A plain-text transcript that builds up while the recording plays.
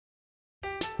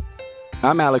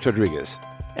I'm Alex Rodriguez.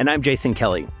 And I'm Jason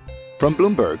Kelly. From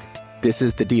Bloomberg, this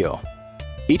is The Deal.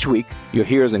 Each week, you'll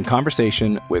hear us in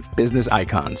conversation with business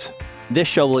icons. This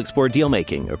show will explore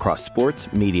deal-making across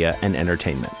sports, media, and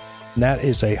entertainment. That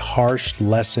is a harsh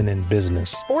lesson in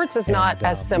business. Sports is not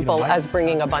as simple as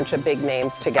bringing a bunch of big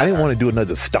names together. I didn't want to do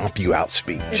another stomp you out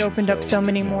speech. It opened up so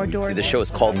many more doors. The show is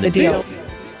called The Deal.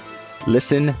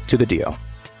 Listen to The Deal.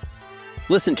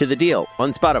 Listen to The Deal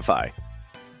on Spotify.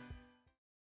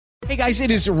 Hey guys, it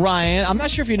is Ryan. I'm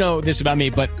not sure if you know this about me,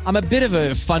 but I'm a bit of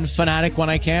a fun fanatic when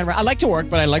I can. I like to work,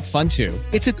 but I like fun too.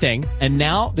 It's a thing. And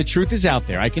now the truth is out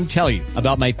there. I can tell you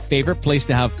about my favorite place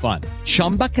to have fun.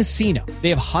 Chumba Casino. They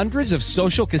have hundreds of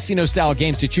social casino style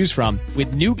games to choose from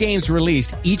with new games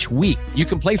released each week. You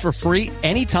can play for free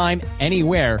anytime,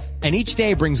 anywhere. And each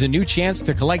day brings a new chance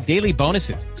to collect daily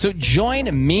bonuses. So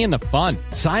join me in the fun.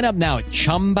 Sign up now at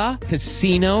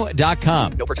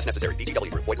ChumbaCasino.com. No purchase necessary. VGW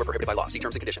Group. Void where prohibited by law. See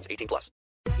terms and conditions. 18+.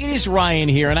 It is Ryan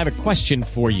here, and I have a question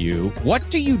for you. What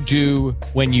do you do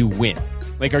when you win?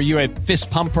 Like, are you a fist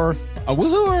pumper, a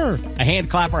woohooer, a hand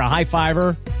clapper, a high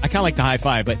fiver? I kind of like the high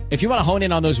five, but if you want to hone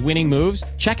in on those winning moves,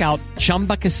 check out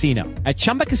Chumba Casino. At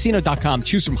ChumbaCasino.com,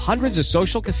 choose from hundreds of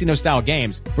social casino-style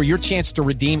games for your chance to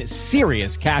redeem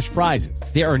serious cash prizes.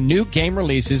 There are new game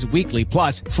releases weekly,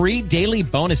 plus free daily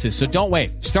bonuses, so don't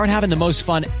wait. Start having the most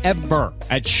fun ever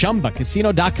at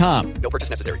ChumbaCasino.com. No purchase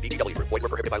necessary. VGW Group. Void where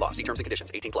prohibited by law. See terms and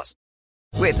conditions. 18+.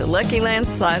 With the Lucky Land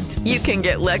Slots, you can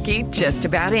get lucky just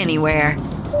about anywhere.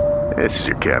 This is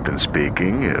your captain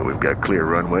speaking. We've got clear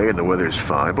runway and the weather's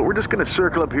fine, but we're just going to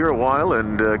circle up here a while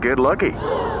and get lucky.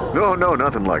 No,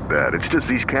 nothing like that. It's just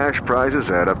these cash prizes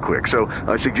add up quick. So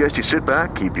I suggest you sit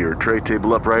back, keep your tray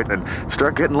table upright, and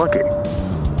start getting lucky.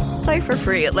 Play for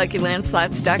free at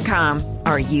LuckyLandSlots.com.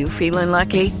 Are you feeling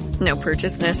lucky? No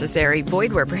purchase necessary.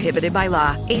 Void where prohibited by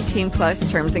law.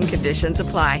 18+ terms and conditions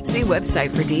apply. See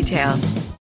website for details.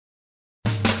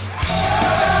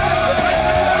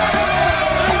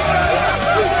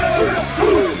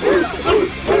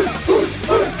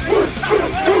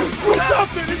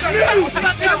 Something is new! It's new!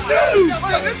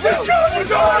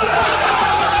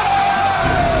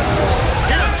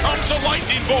 Here comes a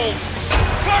lightning bolt!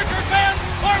 Charger fans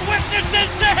are witnesses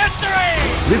to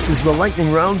history! This is the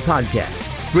Lightning Round Podcast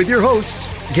with your hosts,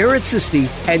 Garrett Sisti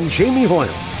and Jamie Hoyle.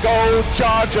 Go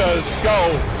Chargers,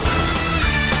 go!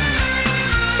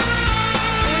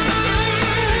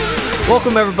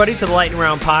 Welcome, everybody, to the Lightning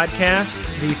Round Podcast.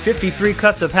 The 53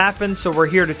 cuts have happened, so we're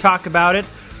here to talk about it.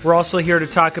 We're also here to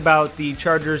talk about the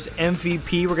Chargers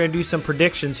MVP. We're going to do some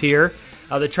predictions here.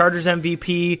 The Chargers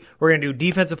MVP, we're going to do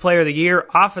Defensive Player of the Year,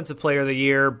 Offensive Player of the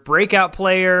Year, Breakout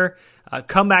Player,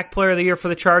 Comeback Player of the Year for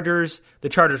the Chargers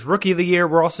Rookie of the Year.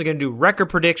 We're also going to do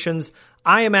record predictions.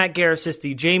 I am at Garrett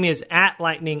Sisti. Jamie is at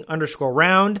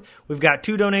Lightning_round. We've got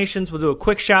 2 donations. We'll do a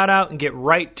quick shout-out and get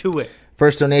right to it.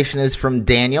 First donation is from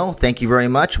Daniel. Thank you very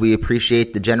much. We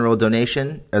appreciate the generous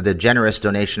donation,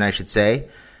 I should say,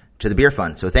 to the beer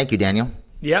fund. So thank you, Daniel.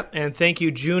 Yep, and thank you,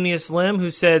 Junius Lim,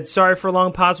 who said, sorry for a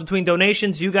long pause between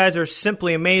donations. You guys are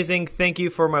simply amazing. Thank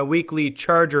you for my weekly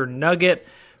Charger nugget.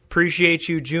 Appreciate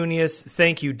you, Junius.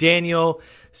 Thank you, Daniel.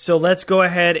 So let's go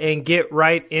ahead and get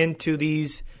right into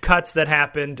these cuts that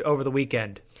happened over the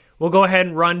weekend. We'll go ahead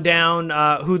and run down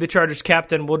who the Chargers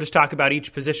kept, and we'll just talk about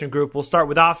each position group. We'll start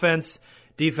with offense,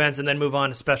 defense, and then move on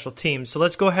to special teams. So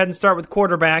let's go ahead and start with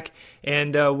quarterback,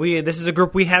 and this is a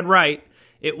group we had right.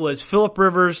 It was Phillip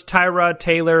Rivers, Tyrod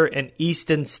Taylor, and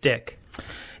Easton Stick.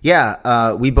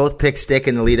 Yeah, we both picked Stick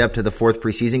in the lead up to the 4th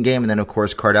preseason game, and then, of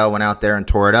course, Cardell went out there and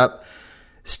tore it up.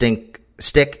 Stick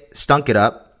stunk it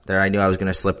up. There, I knew I was going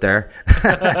to slip there.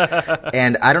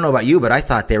 And I don't know about you, but I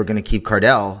thought they were going to keep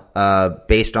Cardell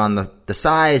based on the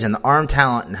size and the arm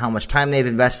talent and how much time they've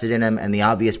invested in him and the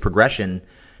obvious progression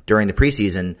during the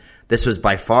preseason. This was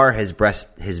by far his best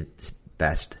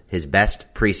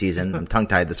preseason. I'm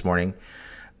tongue-tied this morning.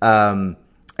 And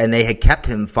they had kept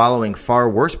him following far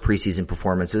worse preseason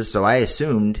performances, so I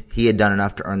assumed he had done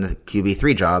enough to earn the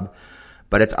QB3 job.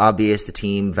 But it's obvious the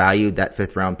team valued that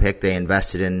 5th-round pick. They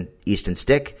invested in Easton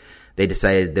Stick. They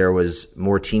decided there was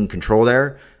more team control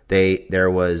there.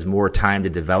 There was more time to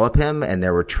develop him, and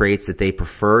there were traits that they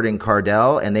preferred in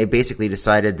Cardell, and they basically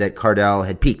decided that Cardell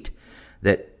had peaked.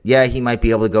 That, yeah, he might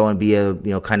be able to go and be a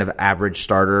kind of average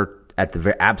starter at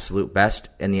the absolute best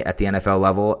at the NFL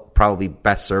level, probably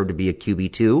best served to be a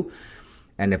QB2.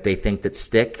 And if they think that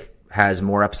Stick has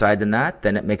more upside than that,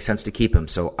 then it makes sense to keep him.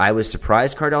 So I was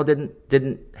surprised Cardell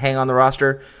didn't hang on the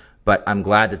roster, but I'm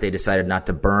glad that they decided not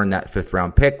to burn that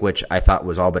 5th-round pick, which I thought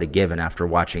was all but a given after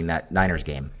watching that Niners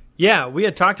game. Yeah, we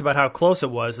had talked about how close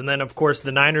it was, and then, of course,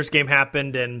 the Niners game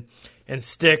happened, and and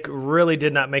Stick really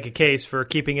did not make a case for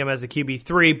keeping him as the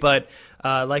QB3, but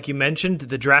like you mentioned,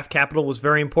 the draft capital was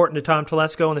very important to Tom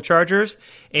Telesco and the Chargers,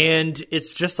 and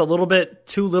it's just a little bit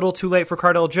too little too late for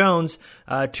Cardale Jones.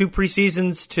 2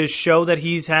 preseasons to show that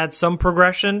he's had some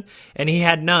progression, and he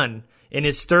had none. In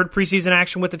his 3rd preseason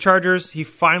action with the Chargers, he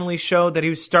finally showed that he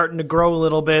was starting to grow a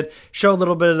little bit, show a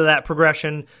little bit of that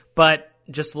progression, but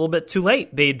just a little bit too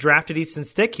late. They drafted Easton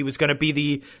Stick. He was going to be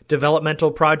the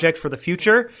developmental project for the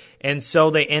future, and so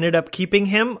they ended up keeping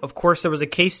him. Of course, there was a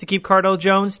case to keep Cardale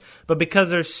Jones, but because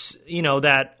there's,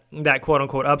 that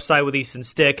quote-unquote upside with Easton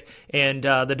Stick and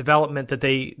the development that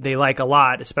they like a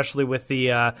lot, especially with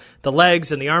the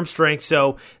legs and the arm strength.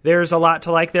 So there's a lot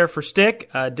to like there for Stick.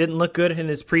 Didn't look good in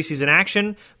his preseason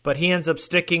action, but he ends up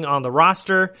sticking on the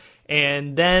roster.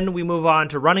 And then we move on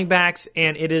to running backs,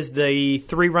 and it is the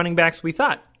 3 running backs we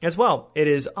thought as well. It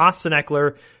is Austin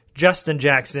Eckler, Justin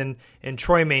Jackson, and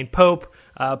Troymaine Pope.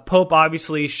 Pope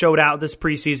obviously showed out this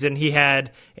preseason. He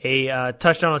had a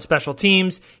touchdown on special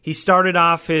teams. He started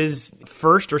off his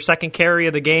first or second carry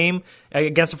of the game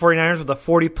against the 49ers with a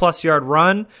 40-plus yard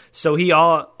run. So he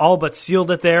all but sealed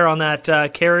it there on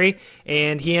that carry.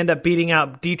 And he ended up beating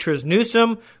out Deatrice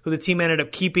Newsome, who the team ended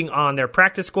up keeping on their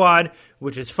practice squad,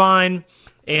 which is fine.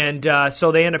 And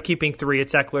so they end up keeping 3.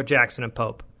 It's Eckler, Jackson, and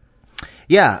Pope.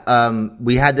 Yeah,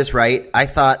 we had this right. I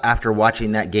thought after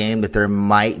watching that game that there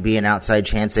might be an outside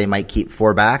chance they might keep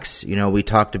 4 backs. We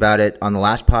talked about it on the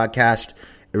last podcast.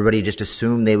 Everybody just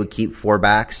assumed they would keep 4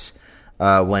 backs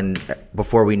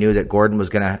before we knew that Gordon was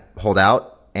going to hold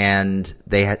out. And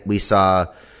we saw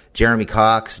Jeremy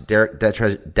Cox,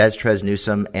 Destrez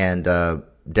Newsome, and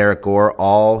Derek Gore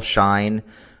all shine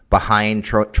behind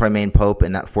Troymaine Pope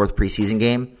in that 4th preseason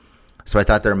game. So I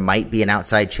thought there might be an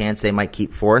outside chance they might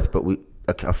keep 4th, but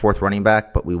a 4th running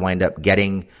back, but we wind up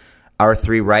getting our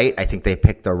 3 right. I think they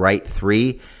picked the right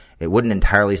 3. It wouldn't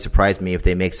entirely surprise me if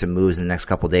they make some moves in the next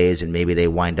couple of days and maybe they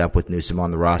wind up with Newsome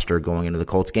on the roster going into the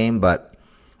Colts game. But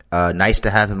nice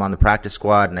to have him on the practice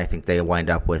squad, and I think they wind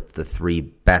up with the 3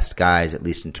 best guys, at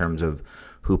least in terms of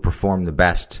who performed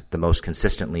the most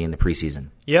consistently in the preseason.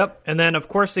 Yep, and then, of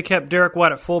course, they kept Derek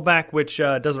Watt at fullback, which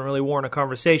doesn't really warrant a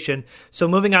conversation. So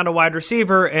moving on to wide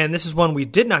receiver, and this is one we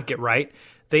did not get right.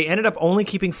 They ended up only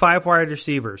keeping 5 wide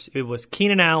receivers. It was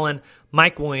Keenan Allen,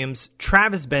 Mike Williams,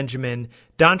 Travis Benjamin,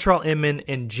 Dontrell Inman,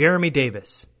 and Jeremy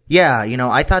Davis. Yeah,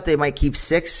 I thought they might keep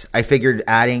 6. I figured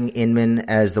adding Inman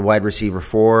as the wide receiver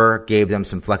 4 gave them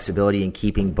some flexibility in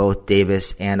keeping both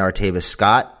Davis and Artavis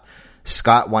Scott.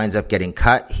 Scott winds up getting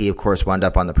cut. He, of course, wound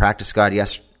up on the practice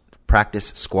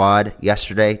squad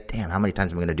yesterday. Damn, how many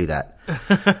times am I going to do that?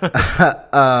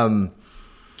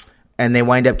 And they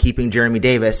wind up keeping Jeremy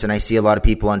Davis, and I see a lot of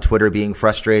people on Twitter being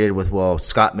frustrated with, well,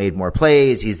 Scott made more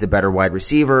plays. He's the better wide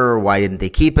receiver. Why didn't they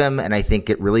keep him? And I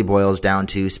think it really boils down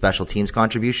to special teams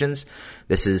contributions.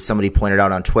 This is somebody pointed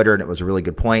out on Twitter, and it was a really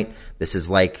good point. This is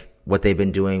like what they've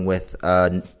been doing with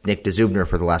Nick DeZubner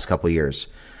for the last couple of years.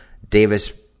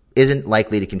 Davis isn't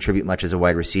likely to contribute much as a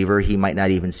wide receiver. He might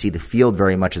not even see the field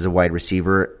very much as a wide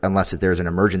receiver unless there's an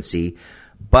emergency.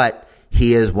 But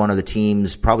he is one of the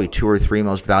team's probably 2 or 3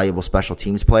 most valuable special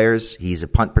teams players. He's a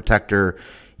punt protector.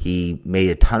 He made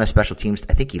a ton of special teams.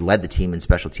 I think he led the team in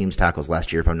special teams tackles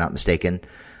last year, if I'm not mistaken.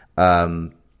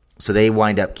 So they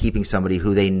wind up keeping somebody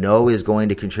who they know is going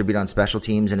to contribute on special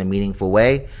teams in a meaningful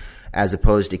way, as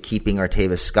opposed to keeping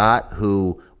Artavis Scott,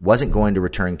 who wasn't going to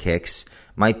return kicks,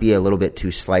 might be a little bit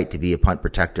too slight to be a punt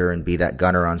protector and be that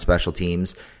gunner on special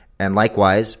teams. And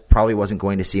likewise, probably wasn't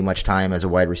going to see much time as a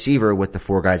wide receiver with the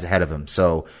 4 guys ahead of him.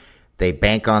 So they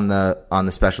bank on the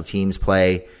special teams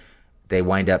play. They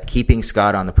wind up keeping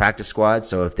Scott on the practice squad.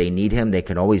 So if they need him, they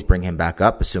can always bring him back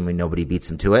up, assuming nobody beats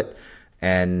him to it.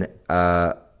 And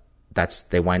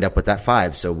they wind up with that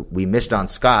 5. So we missed on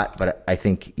Scott, but I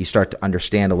think you start to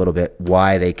understand a little bit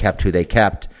why they kept who they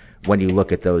kept when you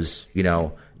look at those,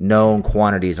 known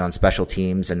quantities on special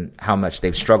teams and how much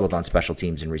they've struggled on special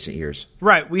teams in recent years.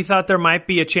 Right. We thought there might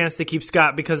be a chance to keep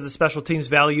Scott because of the special teams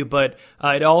value, but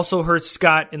it also hurts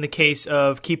Scott in the case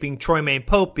of keeping Troymaine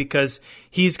Pope because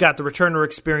he's got the returner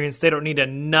experience. They don't need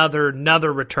another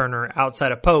returner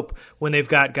outside of Pope when they've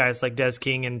got guys like Des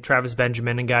King and Travis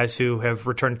Benjamin and guys who have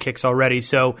returned kicks already.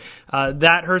 So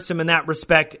that hurts him in that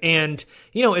respect. And,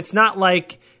 it's not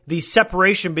like the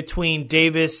separation between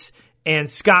Davis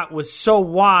and Scott was so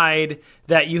wide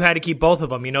that you had to keep both of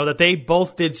them, that they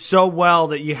both did so well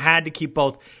that you had to keep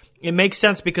both. it makes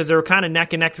sense because they were kind of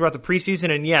neck and neck throughout the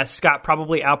preseason. And yes, Scott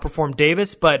probably outperformed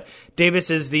Davis, but Davis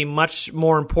is the much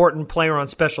more important player on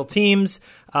special teams.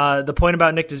 The point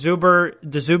about Nick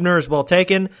DeZubner is well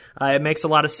taken. It makes a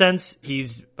lot of sense.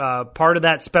 He's part of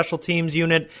that special teams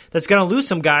unit that's going to lose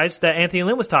some guys that Anthony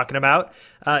Lynn was talking about.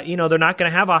 They're not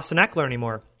going to have Austin Eckler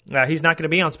anymore. He's not going to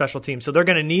be on special teams, so they're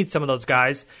going to need some of those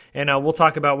guys. And we'll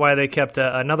talk about why they kept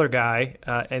another guy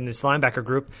in this linebacker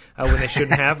group when they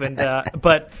shouldn't have.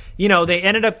 But they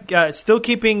ended up still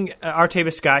keeping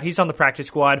Artavis Scott. He's on the practice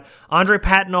squad. Andre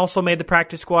Patton also made the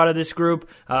practice squad of this group.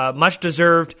 Much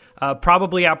deserved.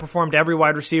 Probably outperformed every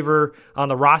wide receiver on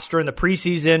the roster in the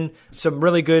preseason. Some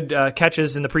really good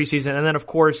catches in the preseason. And then, of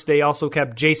course, they also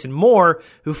kept Jason Moore,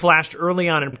 who flashed early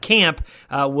on in camp,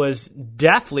 was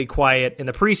deathly quiet in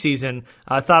the preseason.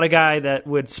 Thought a guy that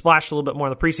would splash a little bit more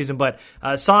in the preseason, but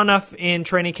saw enough in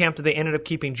training camp that they ended up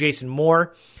keeping Jason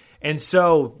Moore. And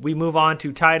so we move on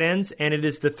to tight ends, and it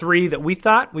is the three that we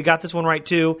thought. We got this one right,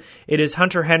 too. It is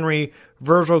Hunter Henry,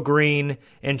 Virgil Green,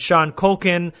 and Sean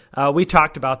Culkin. We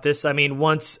talked about this. I mean,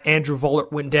 once Andrew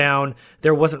Vollert went down,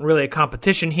 there wasn't really a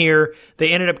competition here.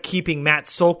 They ended up keeping Matt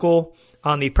Sokol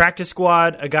on the practice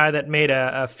squad, a guy that made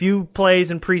a few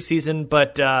plays in preseason,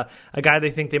 but a guy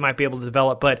they think they might be able to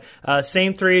develop. But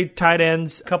same three tight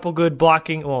ends, a couple good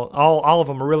blocking. Well, all of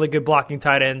them are really good blocking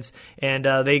tight ends, and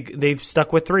they've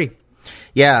stuck with three.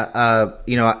 Yeah,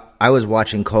 I was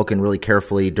watching Culkin really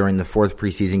carefully during the fourth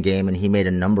preseason game, and he made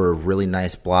a number of really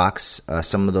nice blocks.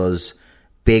 Some of those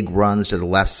big runs to the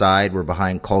left side were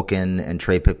behind Culkin and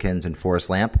Trey Pipkins and Forrest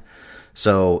Lamp.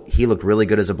 So he looked really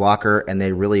good as a blocker, and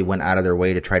they really went out of their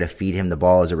way to try to feed him the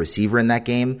ball as a receiver in that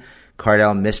game.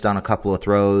 Cardell missed on a couple of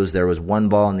throws. There was one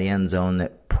ball in the end zone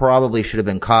that probably should have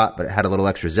been caught, but it had a little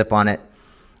extra zip on it.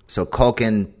 So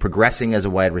Culkin progressing as a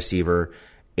wide receiver,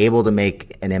 able to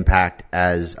make an impact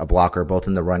as a blocker, both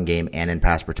in the run game and in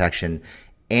pass protection,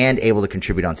 and able to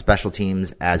contribute on special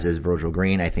teams, as is Virgil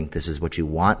Green. I think this is what you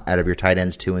want out of your tight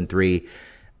ends 2 and 3.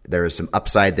 There is some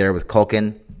upside there with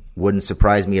Culkin. Wouldn't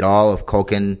surprise me at all if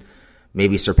Culkin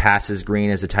maybe surpasses Green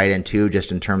as a tight end 2,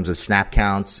 just in terms of snap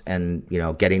counts and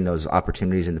getting those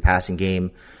opportunities in the passing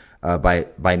game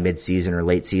by mid-season or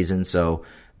late season. So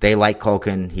they like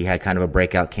Culkin. He had kind of a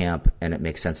breakout camp, and it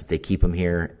makes sense that they keep him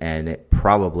here. And it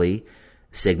probably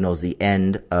signals the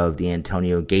end of the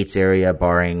Antonio Gates area,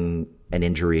 barring an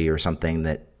injury or something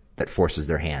that forces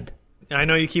their hand. I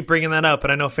know you keep bringing that up,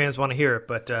 and I know fans want to hear it,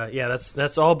 but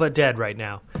that's all but dead right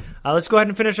now. Let's go ahead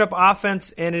and finish up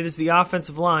offense, and it is the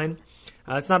offensive line.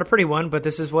 It's not a pretty one, but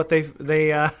this is what they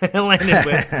landed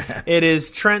with. It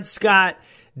is Trent Scott,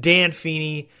 Dan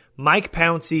Feeney, Mike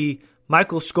Pouncey,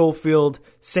 Michael Schofield,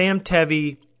 Sam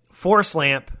Tevy, Forrest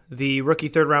Lamp, the rookie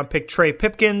third-round pick Trey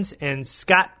Pipkins, and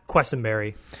Scott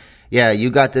Quessenberry. Yeah, you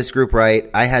got this group right.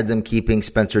 I had them keeping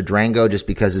Spencer Drango just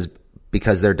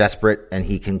because they're desperate and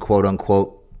he can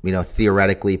quote-unquote,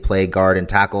 theoretically play guard and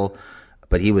tackle,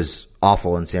 but he was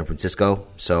awful in San Francisco,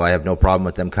 so I have no problem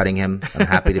with them cutting him. I'm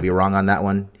happy to be wrong on that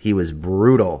one. He was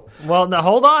brutal. Well, now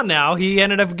hold on now. He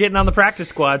ended up getting on the practice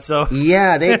squad, so.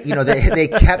 Yeah, they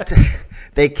kept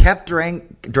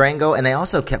Drango, and they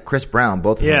also kept Chris Brown.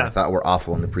 Both of them I thought were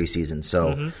awful in the preseason.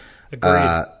 So,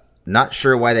 not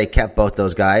sure why they kept both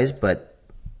those guys, but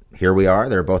here we are.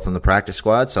 They're both on the practice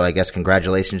squad, so I guess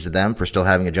congratulations to them for still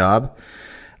having a job.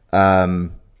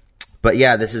 But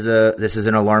yeah, this is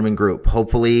an alarming group.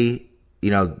 Hopefully,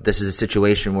 this is a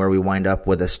situation where we wind up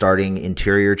with a starting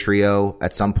interior trio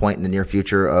at some point in the near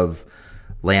future of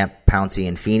Lamp, Pouncey,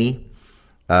 and Feeney.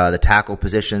 The tackle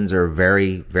positions are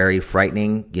very, very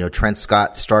frightening. Trent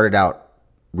Scott started out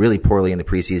really poorly in the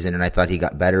preseason, and I thought he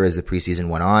got better as the preseason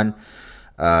went on.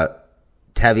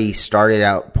 Tevy started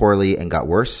out poorly and got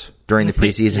worse during the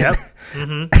preseason.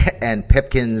 And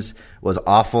Pipkins was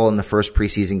awful in the first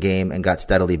preseason game and got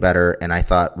steadily better, and I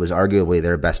thought was arguably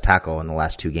their best tackle in the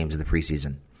last 2 games of the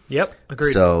preseason. Yep,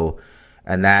 agreed. So,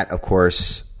 and that, of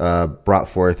course, brought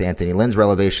forth Anthony Lynn's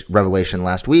revelation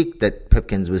last week that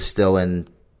Pipkins was still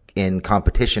in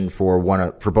competition for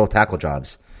both tackle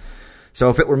jobs. So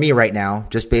if it were me right now,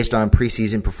 just based on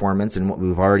preseason performance and what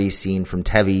we've already seen from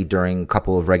Tevy during a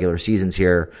couple of regular seasons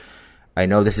here, I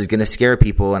know this is going to scare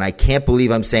people, and I can't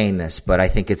believe I'm saying this, but I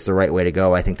think it's the right way to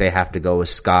go. I think they have to go with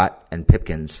Scott and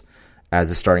Pipkins as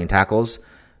the starting tackles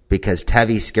because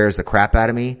Tevy scares the crap out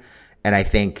of me, and I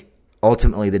think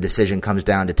ultimately the decision comes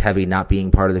down to Tevy not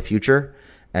being part of the future.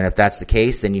 And if that's the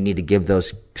case, then you need to give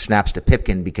those snaps to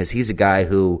Pipkin because he's a guy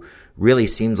who really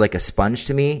seems like a sponge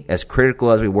to me. As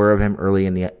critical as we were of him early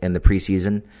in the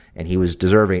preseason, and he was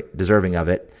deserving of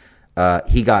it,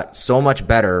 he got so much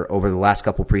better over the last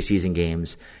couple preseason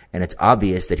games, and it's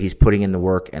obvious that he's putting in the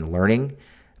work and learning.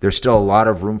 There's still a lot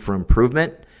of room for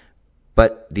improvement,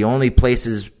 but the only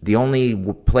place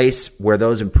where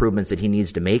those improvements that he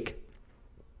needs to make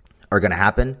are going to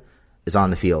happen is on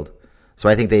the field. So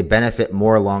I think they benefit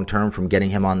more long-term from getting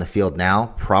him on the field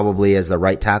now, probably as the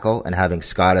right tackle, and having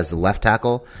Scott as the left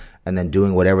tackle, and then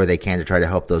doing whatever they can to try to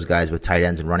help those guys with tight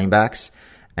ends and running backs,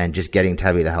 and just getting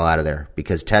Tevy the hell out of there.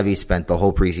 Because Tevy spent the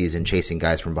whole preseason chasing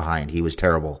guys from behind. He was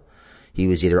terrible. He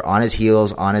was either on his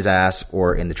heels, on his ass,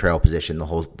 or in the trail position the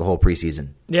whole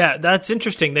preseason. Yeah, that's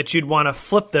interesting that you'd want to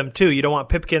flip them, too. You don't want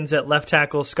Pipkins at left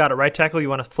tackle, Scott at right tackle. You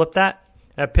want to flip that?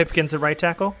 Have Pipkins at right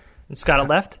tackle and Scott at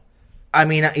left? I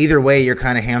mean, either way, you're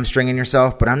kind of hamstringing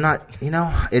yourself, but I'm not,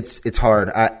 it's hard.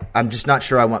 I'm just not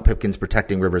sure I want Pipkins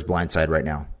protecting Rivers' blind side right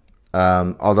now.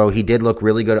 Although he did look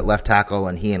really good at left tackle,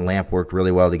 and he and Lamp worked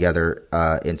really well together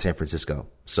in San Francisco.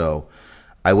 So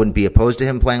I wouldn't be opposed to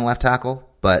him playing left tackle,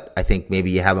 but I think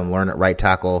maybe you have him learn at right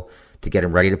tackle to get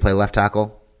him ready to play left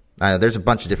tackle. There's a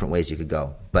bunch of different ways you could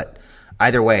go. But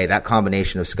either way, that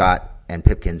combination of Scott and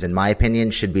Pipkins, in my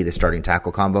opinion, should be the starting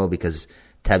tackle combo because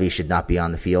Tevy should not be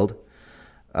on the field.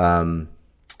 And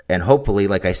hopefully,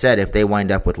 like I said, if they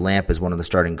wind up with Lamp as one of the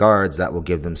starting guards, that will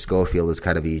give them Schofield as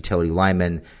kind of a utility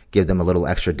lineman, give them a little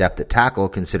extra depth at tackle,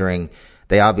 considering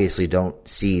they obviously don't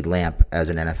see Lamp as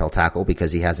an NFL tackle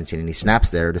because he hasn't seen any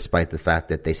snaps there, despite the fact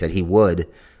that they said he would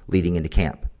leading into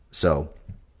camp. So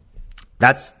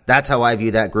that's how I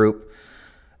view that group.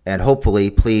 And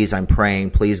hopefully, please, I'm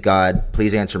praying, please God,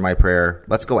 please answer my prayer.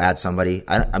 Let's go add somebody.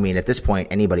 I mean, at this point,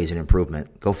 anybody's an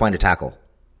improvement. Go find a tackle.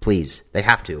 Please. They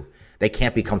have to. They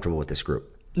can't be comfortable with this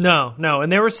group. No.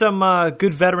 And there were some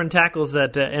good veteran tackles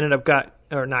that ended up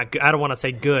not good. I don't want to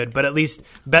say good, but at least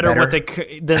better?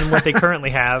 Than what they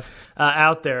currently have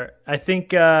out there. I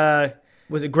think,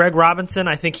 was it Greg Robinson?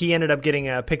 I think he ended up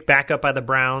getting picked back up by the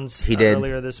Browns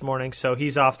earlier this morning, so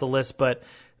he's off the list. But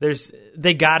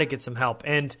they got to get some help.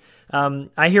 And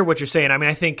I hear what you're saying. I mean,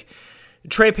 I think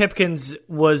Trey Pipkins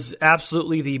was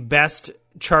absolutely the best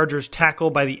Chargers tackle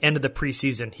by the end of the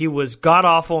preseason. He was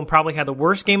god-awful and probably had the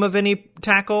worst game of any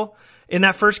tackle in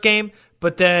that first game,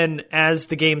 but then as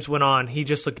the games went on, he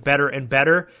just looked better and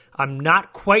better. I'm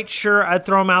not quite sure I'd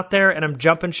throw him out there, and I'm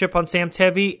jumping ship on Sam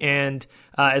Tevy, and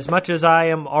as much as I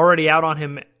am already out on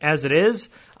him as it is,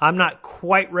 I'm not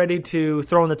quite ready to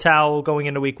throw in the towel going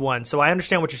into week one. So I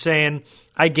understand what you're saying.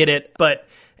 I get it, but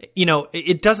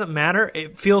it doesn't matter.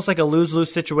 It feels like a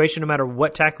lose-lose situation no matter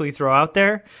what tackle you throw out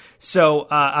there. So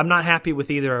I'm not happy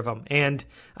with either of them. And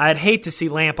I'd hate to see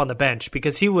Lamp on the bench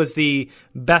because he was the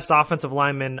best offensive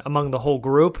lineman among the whole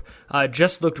group.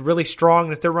 Just looked really strong.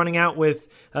 And if they're running out with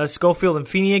Schofield and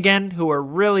Feeney again, who are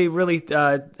really, really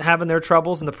having their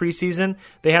troubles in the preseason,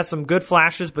 they had some good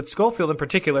flashes, but Schofield in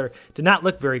particular did not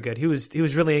look very good. He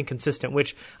was really inconsistent,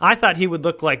 which I thought he would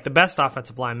look like the best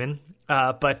offensive lineman.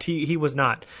 But he was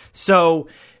not. So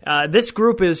this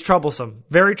group is troublesome,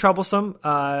 very troublesome,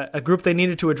 a group they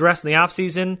needed to address in the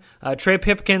offseason. Trey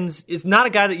Pipkins is not a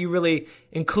guy that you really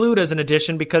include as an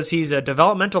addition because he's a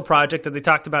developmental project that they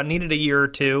talked about needed a year or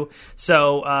two.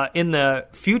 So in the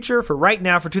future, for right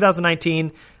now, for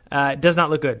 2019, it does not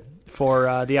look good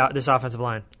for this offensive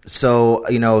line. So,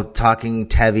 talking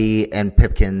Tevy and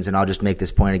Pipkins, and I'll just make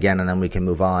this point again and then we can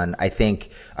move on. I think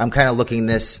I'm kind of looking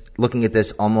at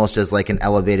this almost as like an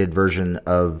elevated version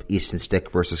of Easton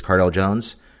Stick versus Cardell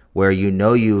Jones, where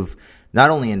you've not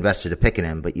only invested a pick in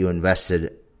him, but you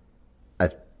invested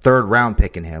a third-round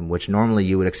pick in him, which normally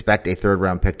you would expect a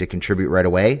third-round pick to contribute right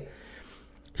away.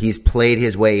 He's played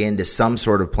his way into some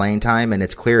sort of playing time, and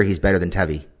it's clear he's better than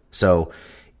Tevy. So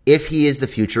if he is the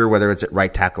future, whether it's at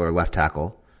right tackle or left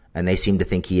tackle, and they seem to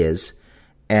think he is,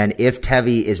 and if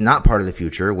Tevy is not part of the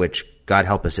future, which God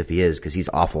help us if he is because he's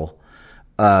awful,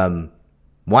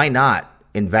 why not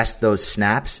invest those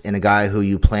snaps in a guy who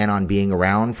you plan on being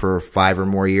around for 5 or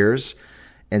more years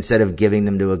instead of giving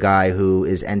them to a guy who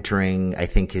is entering, I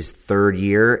think, his third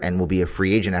year and will be a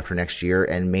free agent after next year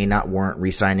and may not warrant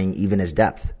re-signing even his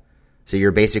depth. So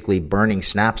you're basically burning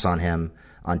snaps on him,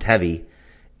 on Tevy,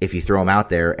 if you throw him out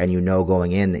there and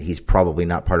going in that he's probably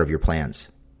not part of your plans.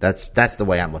 That's the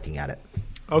way I'm looking at it.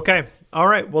 Okay. All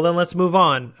right. Well, then let's move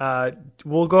on.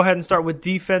 We'll go ahead and start with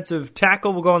defensive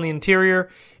tackle. We'll go on the interior,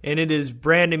 and it is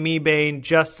Brandon Mebane,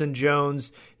 Justin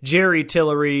Jones, Jerry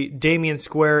Tillery, Damian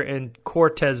Square, and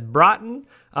Cortez Broughton.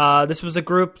 This was a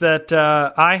group that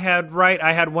I had right.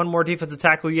 I had one more defensive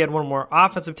tackle. You had one more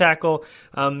offensive tackle.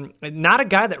 Not a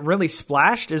guy that really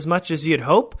splashed as much as you'd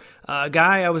hope. A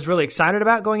guy I was really excited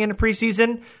about going into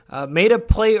preseason. Made a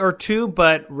play or two,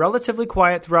 but relatively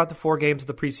quiet throughout the 4 games of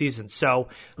the preseason. So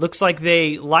looks like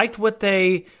they liked what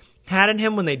they had in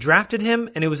him when they drafted him,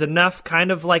 and it was enough,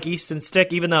 kind of like Easton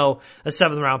Stick, even though a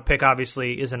 7th-round pick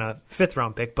obviously isn't a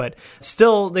 5th-round pick, but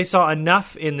still they saw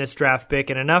enough in this draft pick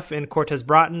and enough in Cortez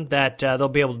Broughton that they'll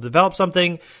be able to develop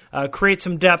something, create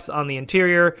some depth on the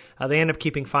interior. They end up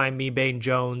keeping fine Mebane,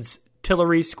 Jones,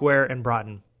 Tillery, Square, and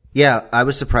Broughton. Yeah, I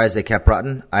was surprised they kept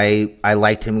Broughton. I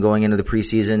liked him going into the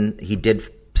preseason. He did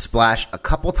splash a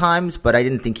couple times, but I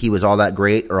didn't think he was all that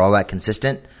great or all that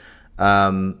consistent.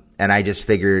 And I just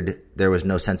figured there was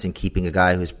no sense in keeping a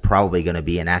guy who's probably going to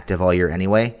be inactive all year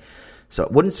anyway. So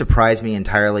it wouldn't surprise me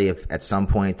entirely if at some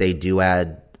point they do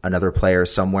add another player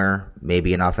somewhere,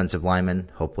 maybe an offensive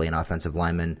lineman, hopefully an offensive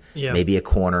lineman, maybe a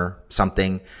corner,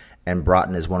 something. And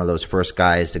Broughton is one of those first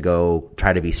guys to go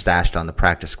try to be stashed on the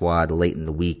practice squad late in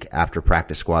the week after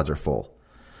practice squads are full.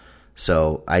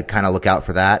 So I'd kind of look out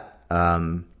for that.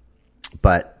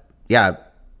 But yeah,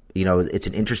 it's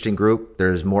an interesting group.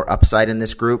 There's more upside in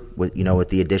this group with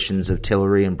the additions of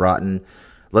Tillery and Broughton,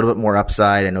 a little bit more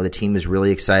upside. I know the team is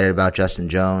really excited about Justin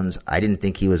Jones. I didn't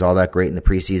think he was all that great in the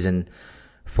preseason.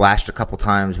 Flashed a couple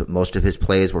times, but most of his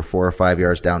plays were 4 or 5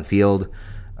 yards downfield.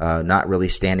 Not really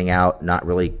standing out, not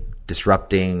really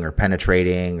disrupting or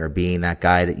penetrating or being that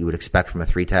guy that you would expect from a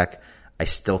 3-tech. I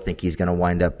still think he's going to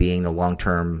wind up being the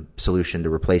long-term solution to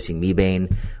replacing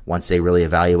Mebane once they really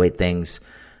evaluate things.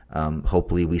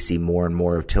 Hopefully we see more and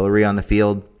more of Tillery on the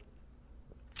field.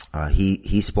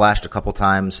 He splashed a couple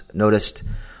times. Noticed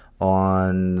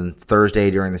on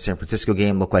Thursday during the San Francisco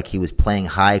game, looked like he was playing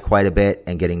high quite a bit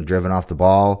and getting driven off the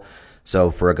ball.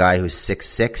 So for a guy who's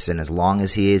 6'6", and as long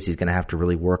as he is, he's going to have to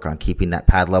really work on keeping that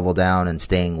pad level down and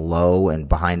staying low and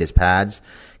behind his pads.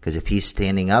 Because if he's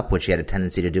standing up, which he had a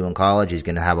tendency to do in college, he's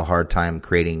going to have a hard time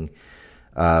creating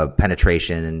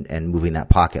penetration and moving that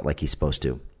pocket like he's supposed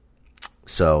to.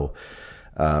 So,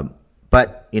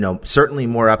 but certainly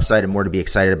more upside and more to be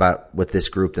excited about with this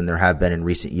group than there have been in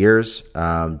recent years.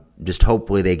 Just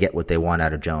hopefully they get what they want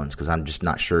out of Jones, because I'm just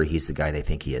not sure he's the guy they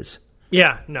think he is.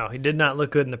 Yeah, no, he did not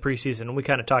look good in the preseason, and we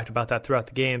kind of talked about that throughout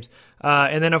the games.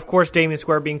 And then, of course, Damian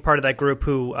Square being part of that group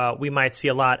who we might see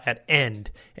a lot at end.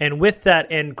 And with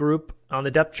that end group on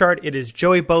the depth chart, it is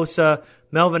Joey Bosa,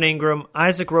 Melvin Ingram,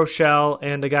 Isaac Rochelle,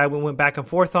 and the guy we went back and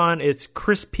forth on, it's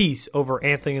Chris Peace over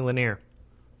Anthony Lanier.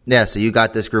 Yeah, so you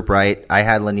got this group right. I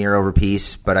had Lanier over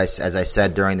Peace, but as I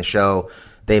said during the show,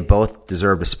 they both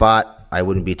deserved a spot. I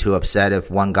wouldn't be too upset if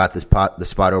one got the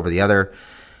spot over the other.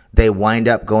 They wind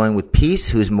up going with Peace,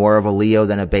 who's more of a Leo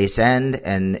than a base end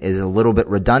and is a little bit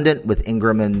redundant with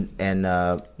Ingram and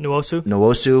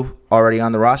Nwosu already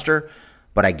on the roster.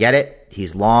 But I get it.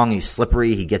 He's long, he's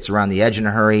slippery, he gets around the edge in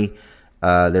a hurry.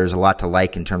 There's a lot to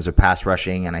like in terms of pass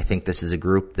rushing, and I think this is a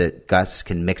group that Gus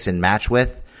can mix and match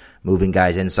with, moving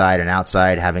guys inside and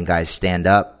outside, having guys stand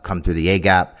up, come through the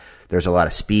A-gap. There's a lot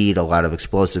of speed, a lot of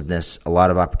explosiveness, a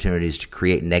lot of opportunities to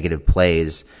create negative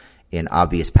plays in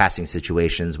obvious passing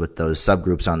situations with those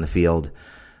subgroups on the field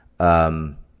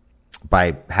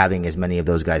by having as many of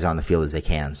those guys on the field as they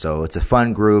can. So it's a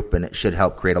fun group, and it should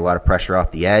help create a lot of pressure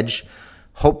off the edge.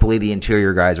 Hopefully the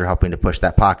interior guys are helping to push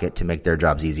that pocket to make their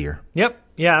jobs easier. Yep.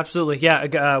 Yeah, absolutely.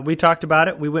 Yeah, we talked about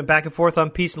it. We went back and forth on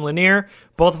Peace and Lanier.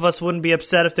 Both of us wouldn't be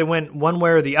upset if they went one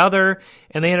way or the other,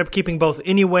 and they ended up keeping both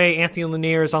anyway. Anthony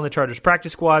Lanier is on the Chargers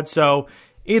practice squad, so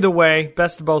either way,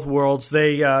 best of both worlds.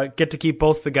 They get to keep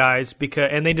both the guys,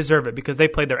 and they deserve it because they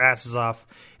played their asses off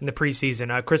in the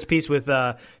preseason. Chris Peace with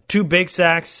 2 big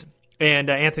sacks, and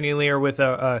Anthony Lanier with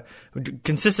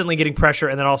consistently getting pressure,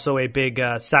 and then also a big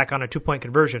sack on a 2-point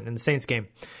conversion in the Saints game.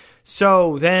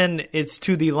 So then it's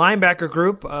to the linebacker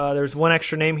group. There's one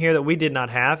extra name here that we did not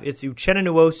have. It's Uchenna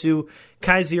Nwosu,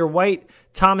 Kaiser White,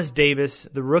 Thomas Davis,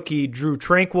 the rookie Drew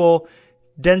Tranquil,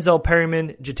 Denzel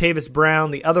Perryman, Jatavis Brown,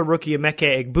 the other rookie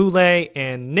Emeka Egbule,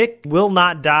 and Nick Will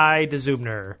Not Die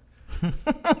DeZubner.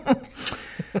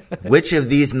 Which of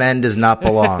these men does not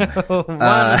belong? One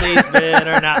of these men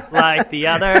are not like the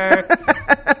other.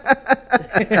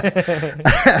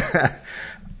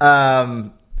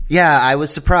 Yeah, I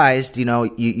was surprised.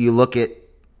 You look at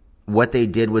what they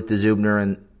did with DeZubner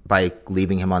and by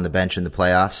leaving him on the bench in the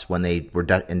playoffs when they were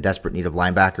in desperate need of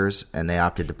linebackers, and they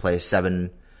opted to play 7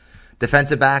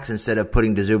 defensive backs instead of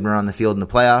putting DeZubner on the field in the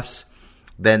playoffs.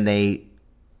 Then they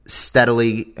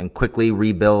steadily and quickly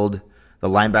rebuild the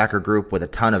linebacker group with a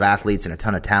ton of athletes and a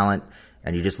ton of talent,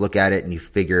 and you just look at it and you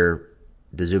figure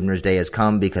DeZubner's day has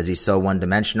come because he's so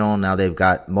one-dimensional. Now they've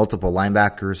got multiple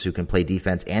linebackers who can play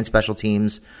defense and special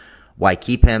teams. Why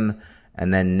keep him?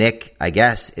 And then Nick, I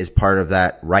guess, is part of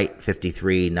that right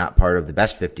 53, not part of the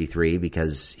best 53,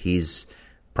 because he's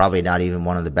probably not even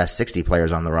one of the best 60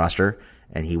 players on the roster,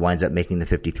 and he winds up making the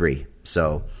 53.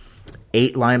 So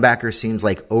 8 linebackers seems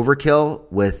like overkill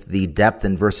with the depth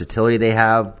and versatility they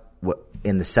have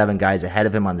in the 7 guys ahead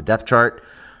of him on the depth chart.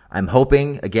 I'm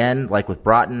hoping, again, like with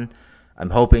Broughton, I'm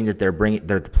hoping that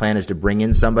the plan is to bring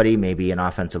in somebody, maybe an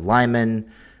offensive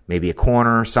lineman, maybe a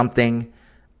corner, something,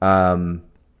 and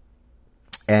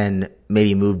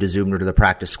maybe move DeZubner to the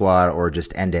practice squad or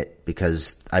just end it.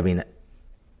 Because, I mean,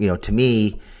 to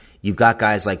me, you've got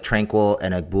guys like Tranquil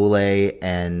and Agbule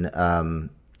and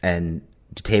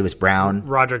Jatavis Brown,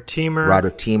 Roderick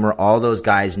Teamer. All those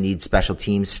guys need special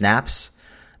teams snaps.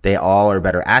 They all are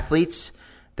better athletes.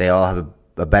 They all have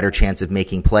a better chance of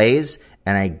making plays.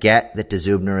 And I get that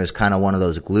DeZubner is kind of one of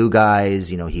those glue guys.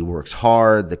 He works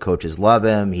hard. The coaches love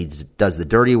him. He does the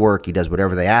dirty work. He does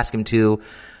whatever they ask him to.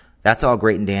 That's all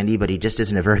great and dandy, but he just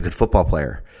isn't a very good football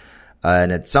player.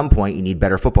 And at some point, you need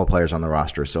better football players on the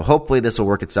roster. So hopefully this will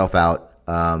work itself out.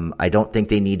 I don't think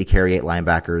they need to carry 8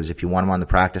 linebackers. If you want them on the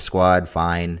practice squad,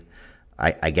 fine.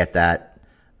 I get that.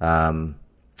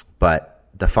 But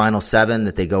the final 7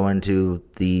 that they go into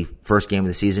the first game of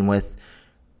the season with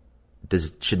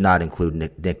should not include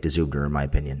Nick DeZubner, in my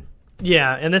opinion.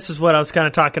 Yeah, and this is what I was kind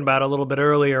of talking about a little bit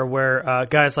earlier, where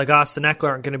guys like Austin Eckler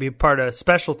aren't going to be part of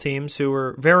special teams, who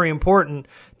are very important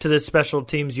to this special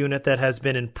teams unit that has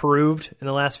been improved in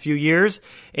the last few years.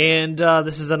 And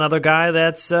this is another guy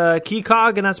that's a key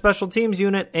cog in that special teams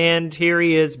unit, and here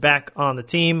he is back on the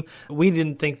team. We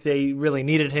didn't think they really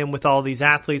needed him with all these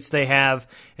athletes they have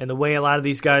and the way a lot of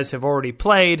these guys have already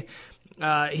played.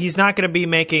 He's not going to be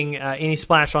making any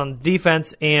splash on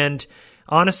defense, and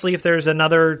honestly, if there's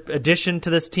another addition to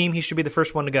this team, he should be the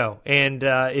first one to go. And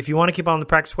if you want to keep on the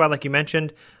practice squad, like you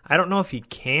mentioned, I don't know if he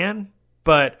can,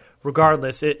 but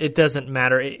regardless, it doesn't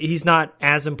matter. He's not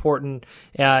as important.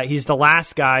 He's the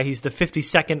last guy. He's the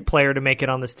 52nd player to make it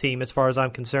on this team, as far as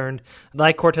I'm concerned.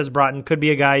 Like Cortez Broughton, could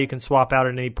be a guy you can swap out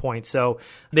at any point. So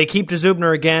they keep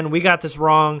DeZubner again. We got this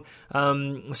wrong.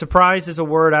 Surprised is a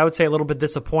word. I would say a little bit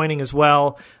disappointing as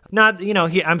well. Not,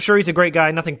 I'm sure he's a great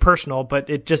guy, nothing personal, but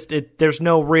there's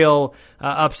no real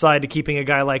upside to keeping a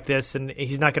guy like this, and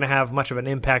he's not going to have much of an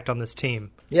impact on this team.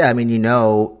 Yeah, I mean,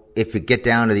 if you get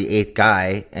down to the 8th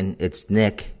guy and it's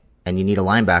Nick and you need a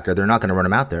linebacker, they're not going to run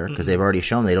him out there because they've already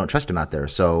shown they don't trust him out there.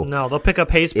 So no, they'll pick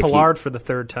up Hayes Pillard for the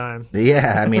 3rd time.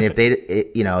 Yeah, I mean,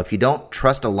 if you don't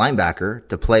trust a linebacker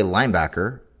to play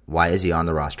linebacker, why is he on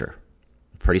the roster?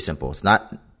 Pretty simple. It's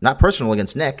not personal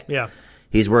against Nick. Yeah.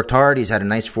 He's worked hard. He's had a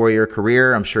nice 4-year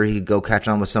career. I'm sure he could go catch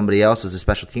on with somebody else as a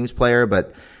special teams player,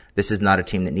 but this is not a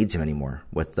team that needs him anymore.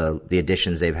 With the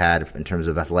additions they've had in terms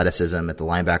of athleticism at the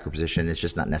linebacker position, it's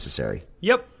just not necessary.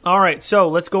 Yep. All right, so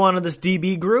let's go on to this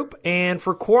DB group. And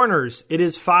for corners, it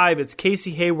is 5. It's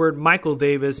Casey Hayward, Michael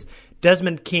Davis,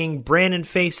 Desmond King, Brandon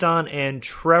Faison, and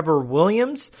Trevor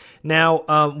Williams.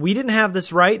 Now, we didn't have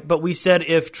this right, but we said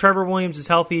if Trevor Williams is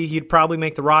healthy, he'd probably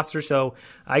make the roster. So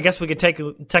I guess we could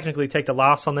technically take the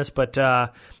loss on this, but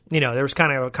there was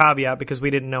kind of a caveat because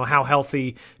we didn't know how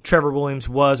healthy Trevor Williams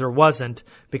was or wasn't,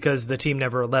 because the team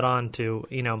never let on to,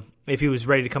 if he was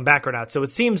ready to come back or not. So it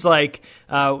seems like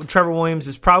Trevor Williams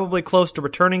is probably close to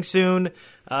returning soon.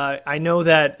 I know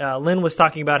that Lynn was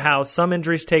talking about how some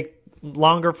injuries take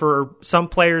longer for some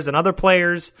players than other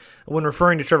players. When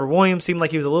referring to Trevor Williams, seemed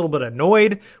like he was a little bit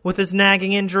annoyed with his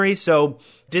nagging injury, so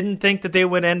didn't think that they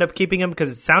would end up keeping him because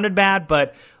it sounded bad,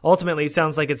 but ultimately it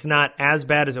sounds like it's not as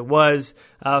bad as it was.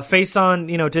 Faison,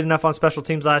 did enough on special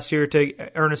teams last year to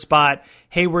earn a spot.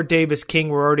 Hayward, Davis, King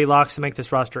were already locks to make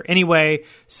this roster anyway,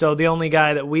 so the only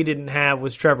guy that we didn't have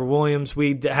was Trevor Williams.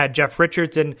 We had Jeff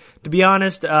Richards, and to be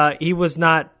honest, he was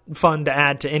not fun to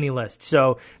add to any list.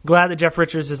 So glad that Jeff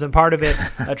Richards isn't part of it.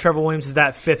 Trevor Williams is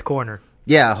that 5th corner.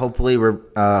 Yeah, hopefully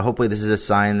this is a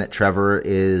sign that Trevor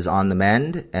is on the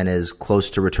mend and is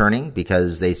close to returning,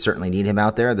 because they certainly need him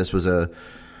out there. This was a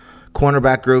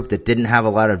cornerback group that didn't have a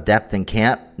lot of depth in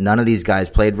camp. None of these guys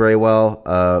played very well.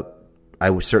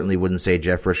 I certainly wouldn't say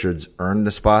Jeff Richards earned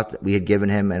the spot that we had given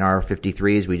him in our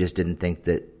 53s. We just didn't think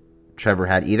that Trevor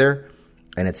had either.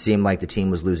 And it seemed like the team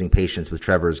was losing patience with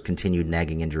Trevor's continued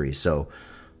nagging injuries. So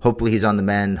hopefully he's on the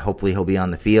mend. Hopefully he'll be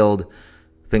on the field.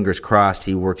 Fingers crossed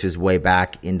he works his way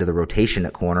back into the rotation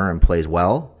at corner and plays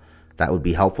well. That would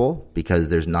be helpful, because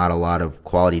there's not a lot of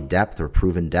quality depth or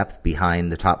proven depth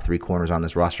behind the top 3 corners on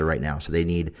this roster right now. So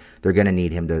they're going to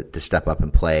need him to step up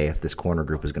and play if this corner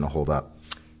group is going to hold up.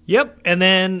 Yep. And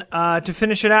then to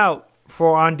finish it out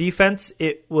on defense,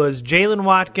 it was Jalen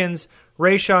Watkins,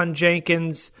 Rayshawn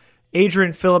Jenkins,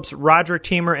 Adrian Phillips, Roger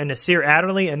Teamer, and Nasir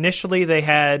Adderley. Initially, they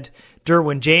had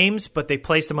Derwin James, but they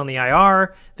placed him on the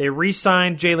IR. They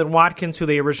re-signed Jalen Watkins, who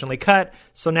they originally cut.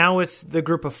 So now it's the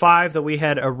group of 5 that we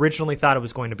had originally thought it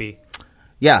was going to be.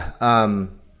 Yeah.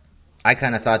 I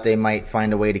kind of thought they might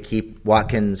find a way to keep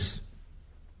Watkins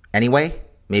anyway.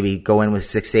 Maybe go in with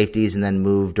 6 safeties and then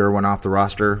move Derwin off the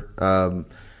roster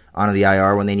onto the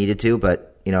IR when they needed to. But,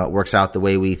 it works out the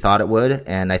way we thought it would.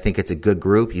 And I think it's a good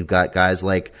group. You've got guys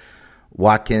like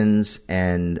Watkins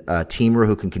and Teamer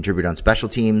who can contribute on special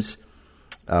teams.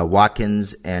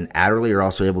 Watkins and Adderley are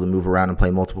also able to move around and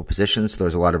play multiple positions. So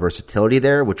there's a lot of versatility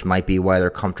there, which might be why they're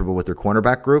comfortable with their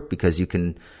cornerback group, because you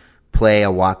can play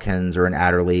a Watkins or an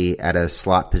Adderley at a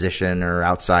slot position or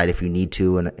outside if you need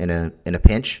to in a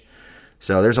pinch.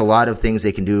 So there's a lot of things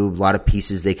they can do, a lot of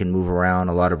pieces they can move around,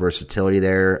 a lot of versatility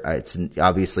there. It's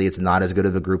not as good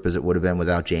of a group as it would have been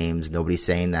without James. Nobody's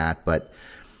saying that, but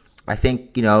I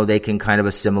think, they can kind of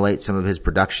assimilate some of his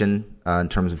production in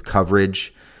terms of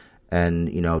coverage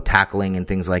and, tackling and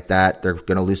things like that. They're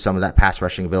going to lose some of that pass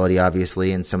rushing ability,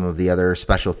 obviously, and some of the other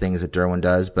special things that Derwin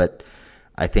does, but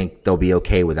I think they'll be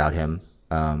okay without him.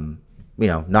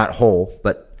 Not whole,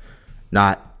 but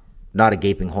not a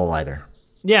gaping hole either.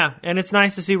 Yeah, and it's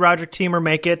nice to see Roderick Teamer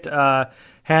make it.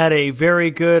 Had a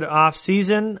very good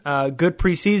offseason, good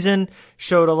preseason,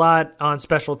 showed a lot on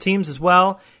special teams as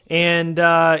well. And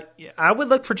I would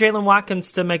look for Jalen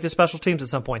Watkins to make the special teams at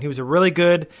some point. He was a really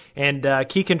good and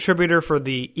key contributor for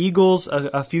the Eagles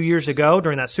a few years ago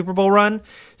during that Super Bowl run.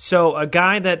 So a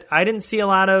guy that I didn't see a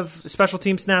lot of special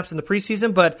team snaps in the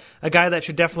preseason, but a guy that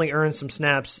should definitely earn some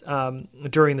snaps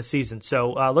during the season.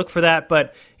 So look for that.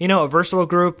 But, a versatile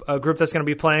group, a group that's going to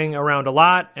be playing around a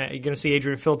lot. You're going to see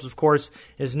Adrian Phillips, of course,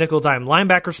 his nickel-dime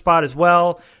linebacker spot as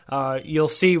well. You'll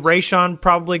see Rayshon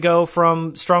probably go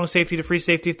from strong safety to free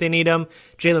safety if they need him.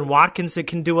 Jalen Watkins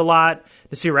can do a lot.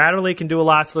 Nasir Adderley can do a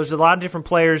lot. So there's a lot of different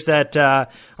players that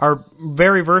are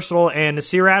very versatile, and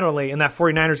Nasir Adderley in that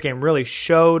 49ers game really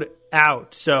showed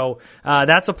out. So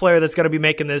that's a player that's going to be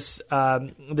making this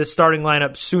starting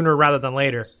lineup sooner rather than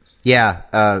later. Yeah,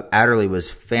 Adderley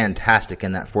was fantastic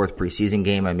in that 4th preseason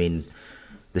game. I mean,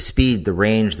 the speed, the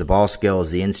range, the ball skills,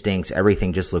 the instincts,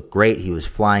 everything just looked great. He was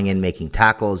flying in, making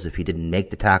tackles. If he didn't make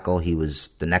the tackle, he was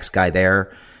the next guy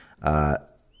there.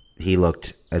 He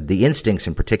looked, the instincts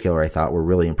in particular, I thought were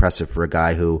really impressive for a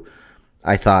guy who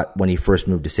I thought when he first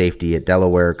moved to safety at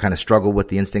Delaware kind of struggled with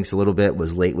the instincts a little bit,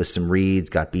 was late with some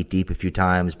reads, got beat deep a few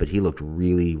times, but he looked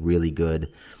really, really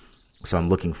good. So I'm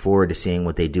looking forward to seeing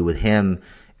what they do with him,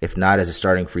 if not as a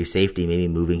starting free safety, maybe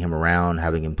moving him around,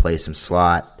 having him play some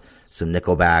slot, some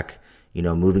nickelback,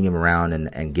 moving him around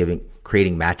and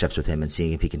creating matchups with him and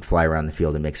seeing if he can fly around the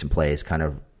field and make some plays, kind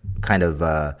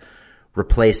of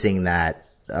replacing that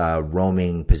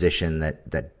roaming position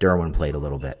that Derwin played a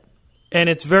little bit. And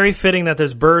it's very fitting that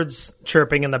there's birds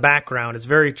chirping in the background. It's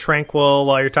very tranquil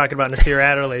while you're talking about Nasir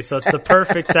Adderley. So it's the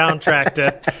perfect soundtrack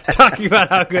to talking about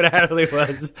how good Adderley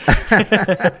was.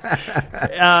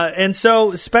 And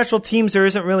so special teams, there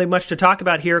isn't really much to talk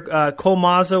about here. Cole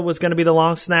Mazza was going to be the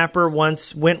long snapper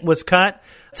once Wint was cut.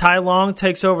 Ty Long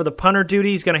takes over the punter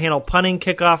duty. He's going to handle punting,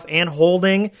 kickoff, and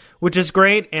holding, which is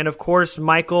great. And, of course,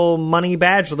 Michael Money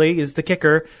Badgley is the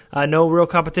kicker. No real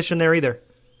competition there either.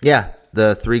 Yeah,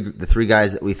 the three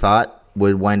guys that we thought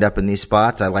would wind up in these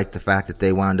spots. I like the fact that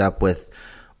they wound up with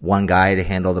one guy to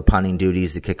handle the punting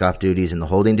duties, the kickoff duties, and the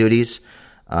holding duties.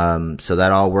 So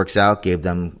that all works out. Gave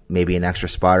them maybe an extra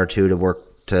spot or two to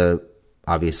work to.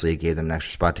 Obviously, it gave them an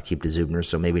extra spot to keep to Zubner,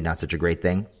 so maybe not such a great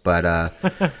thing. But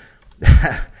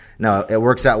no, it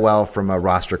works out well from a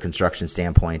roster construction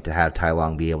standpoint to have Ty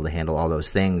Long be able to handle all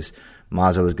those things.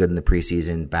 Mazza was good in the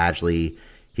preseason. Badgley,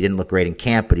 he didn't look great in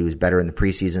camp, but he was better in the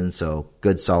preseason, so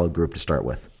good, solid group to start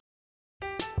with.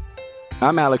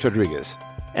 I'm Alex Rodriguez.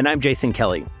 And I'm Jason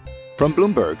Kelly. From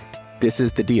Bloomberg, this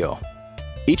is The Deal.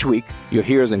 Each week, you'll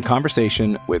hear us in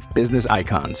conversation with business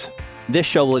icons. This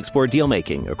show will explore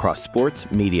deal-making across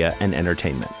sports, media, and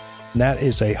entertainment. That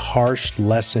is a harsh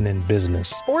lesson in business.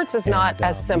 Sports is not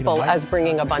as simple as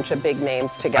bringing a bunch of big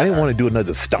names together. I didn't want to do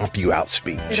another stomp you out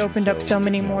speech. It opened up so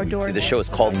many more doors. The show is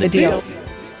called The Deal.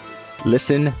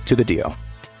 Listen to The Deal.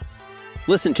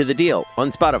 Listen to The Deal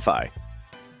on Spotify.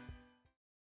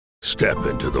 Step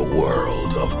into the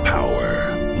world of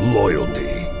power, loyalty,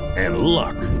 and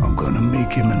luck. I'm going to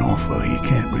make him an offer he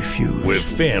can't refuse. With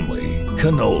family,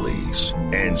 cannolis,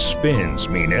 and spins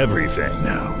mean everything.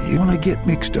 Now, you want to get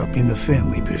mixed up in the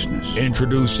family business.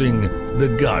 Introducing The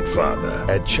Godfather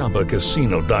at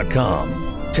ChumbaCasino.com.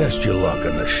 Test your luck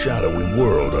in the shadowy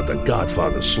world of The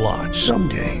Godfather slot.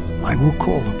 Someday, I will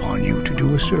call upon you to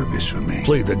do a service for me.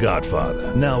 Play The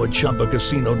Godfather, now at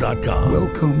ChumbaCasino.com.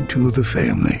 Welcome to the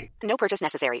family. No purchase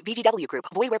necessary. VGW Group.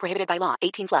 Void where prohibited by law.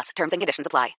 18+. Terms and conditions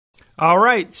apply. All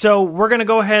right, so we're going to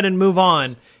go ahead and move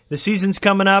on. The season's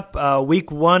coming up.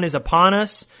 Week 1 is upon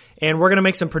us, and we're going to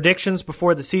make some predictions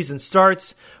before the season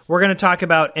starts. We're going to talk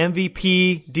about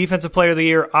MVP, Defensive Player of the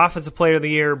Year, Offensive Player of the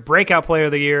Year, Breakout Player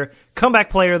of the Year, Comeback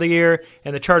Player of the Year,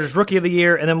 and the Chargers Rookie of the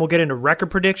Year, and then we'll get into record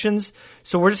predictions.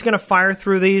 So we're just going to fire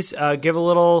through these, give a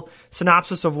little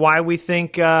synopsis of why we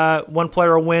think one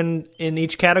player will win in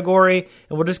each category,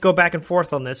 and we'll just go back and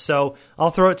forth on this. So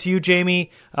I'll throw it to you,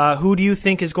 Jamie. Who do you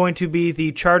think is going to be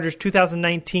the Chargers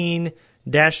 2019-2020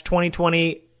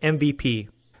 MVP?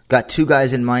 Got 2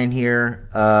 guys in mind here,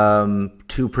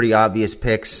 2 pretty obvious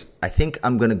picks. I think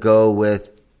I'm going to go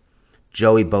with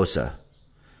Joey Bosa.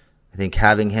 I think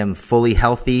having him fully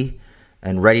healthy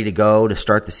and ready to go to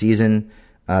start the season,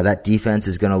 that defense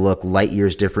is going to look light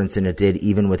years different than it did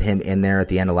even with him in there at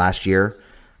the end of last year.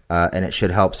 And it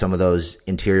should help some of those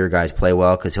interior guys play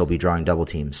well because he'll be drawing double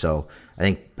teams. So I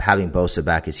think having Bosa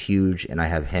back is huge, and I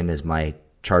have him as my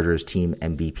Chargers team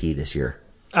MVP this year.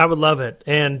 I would love it.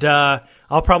 And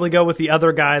I'll probably go with the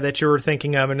other guy that you were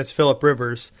thinking of, and it's Phillip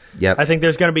Rivers. Yep. I think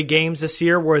there's going to be games this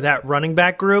year where that running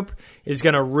back group is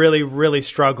going to really, really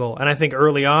struggle. And I think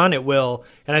early on it will.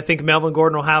 And I think Melvin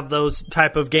Gordon will have those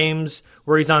type of games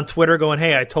where he's on Twitter going,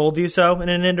 hey, I told you so, in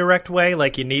an indirect way,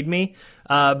 like you need me,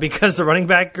 because the running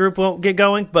back group won't get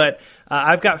going. But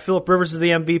I've got Phillip Rivers as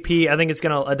the MVP. I think it's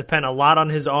going to depend a lot on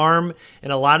his arm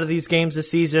in a lot of these games this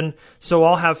season. So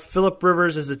I'll have Phillip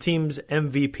Rivers as the team's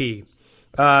MVP.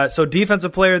 So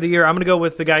Defensive Player of the Year, I'm going to go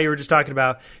with the guy you were just talking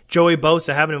about, Joey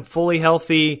Bosa, having him fully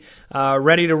healthy,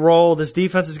 ready to roll. This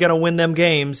defense is going to win them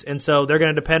games, and so they're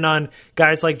going to depend on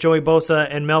guys like Joey Bosa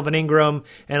and Melvin Ingram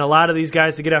and a lot of these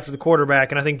guys to get after the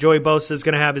quarterback. And I think Joey Bosa is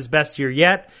going to have his best year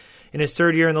yet in his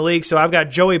 3rd year in the league. So I've got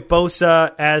Joey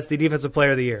Bosa as the Defensive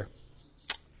Player of the Year.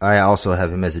 I also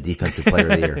have him as the Defensive Player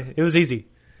of the Year. It was easy.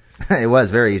 It was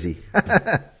very easy.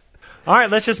 All right,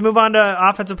 let's just move on to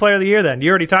Offensive Player of the Year then. You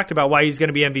already talked about why he's going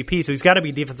to be MVP, so he's got to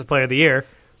be Defensive Player of the Year.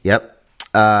 Yep.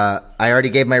 I already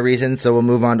gave my reasons, so we'll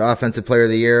move on to Offensive Player of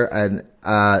the Year. And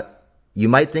you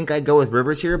might think I'd go with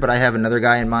Rivers here, but I have another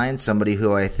guy in mind, somebody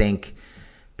who I think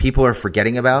people are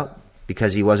forgetting about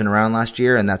because he wasn't around last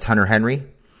year, and that's Hunter Henry.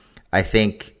 I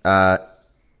think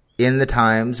in the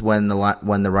times when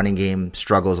the running game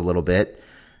struggles a little bit,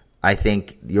 I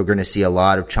think you're going to see a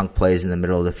lot of chunk plays in the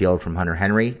middle of the field from Hunter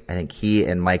Henry. I think he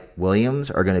and Mike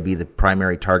Williams are going to be the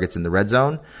primary targets in the red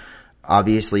zone.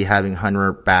 Obviously, having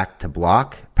Hunter back to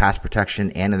block, pass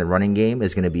protection, and in the running game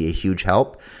is going to be a huge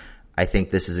help. I think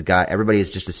this is a guy, everybody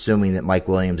is just assuming that Mike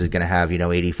Williams is going to have,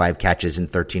 85 catches and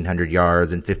 1,300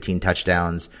 yards and 15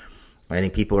 touchdowns. And I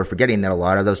think people are forgetting that a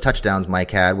lot of those touchdowns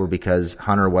Mike had were because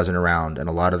Hunter wasn't around, and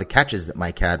a lot of the catches that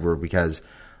Mike had were because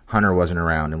Hunter wasn't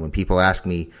around. And when people ask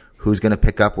me, who's going to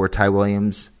pick up where Tyrell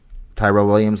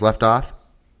Williams left off?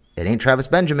 It ain't Travis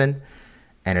Benjamin,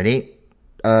 and it ain't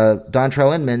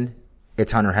Dontrell Inman.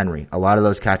 It's Hunter Henry. A lot of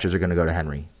those catches are going to go to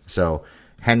Henry. So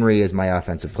Henry is my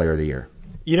Offensive Player of the Year.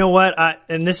 You know what?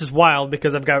 And this is wild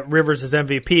because I've got Rivers as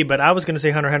MVP, but I was going to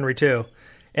say Hunter Henry too.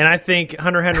 And I think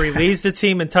Hunter Henry leads the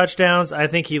team in touchdowns. I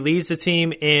think he leads the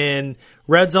team in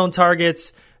red zone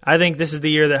targets. I think this is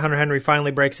the year that Hunter Henry finally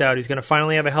breaks out. He's going to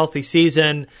finally have a healthy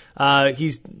season.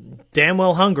 He's damn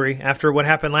well hungry after what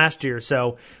happened last year.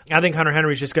 So I think Hunter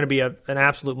Henry is just going to be an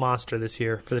absolute monster this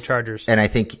year for the Chargers. And I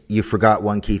think you forgot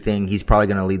one key thing. He's probably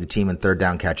going to lead the team in 3rd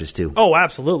down catches too. Oh,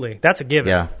 absolutely. That's a given.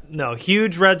 Yeah. No,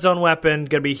 huge red zone weapon.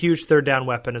 Going to be a huge 3rd down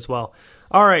weapon as well.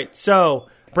 All right, so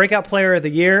Breakout Player of the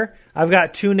Year. I've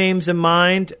got 2 names in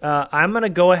mind. I'm going to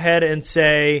go ahead and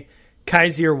say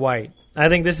Kyzir White. I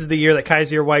think this is the year that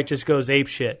Kyzir White just goes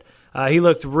apeshit. He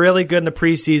looked really good in the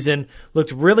preseason,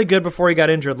 looked really good before he got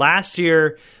injured last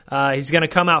year. He's going to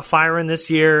come out firing this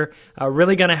year,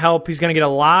 really going to help. He's going to get a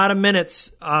lot of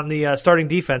minutes on the starting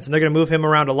defense, and they're going to move him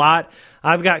around a lot.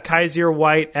 I've got Kyzir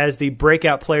White as the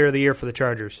Breakout Player of the Year for the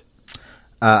Chargers.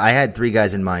 I had 3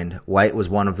 guys in mind. White was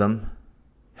one of them.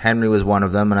 Henry was one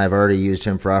of them, and I've already used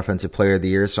him for Offensive Player of the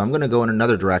Year. So I'm going to go in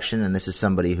another direction, and this is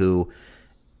somebody who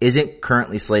isn't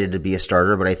currently slated to be a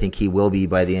starter, but I think he will be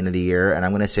by the end of the year. And I'm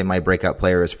going to say my breakout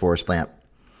player is Forrest Lamp,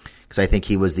 because I think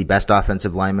he was the best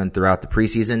offensive lineman throughout the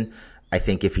preseason. I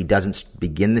think if he doesn't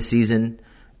begin the season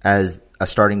as a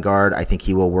starting guard, I think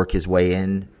he will work his way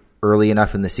in early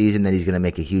enough in the season that he's going to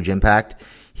make a huge impact.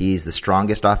 He's the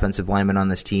strongest offensive lineman on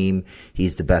this team.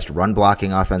 He's the best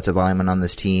run-blocking offensive lineman on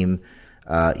this team.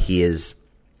 He is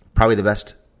probably the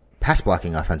best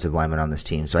pass-blocking offensive lineman on this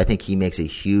team. So I think he makes a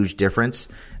huge difference.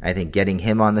 I think getting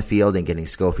him on the field and getting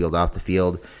Schofield off the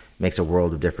field makes a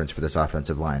world of difference for this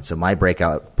offensive line. So my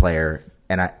breakout player,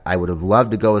 and I would have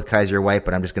loved to go with Kyzir White,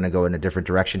 but I'm just going to go in a different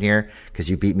direction here because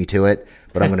you beat me to it.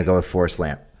 But I'm going to go with Forrest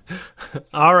Lamp.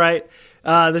 All right.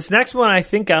 This next one I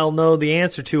think I'll know the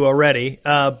answer to already,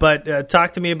 but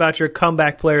talk to me about your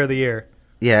comeback player of the year.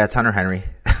 Yeah, it's Hunter Henry.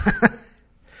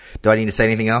 Do I need to say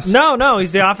anything else? No,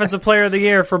 he's the offensive player of the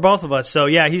year for both of us. So,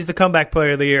 yeah, he's the comeback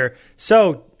player of the year.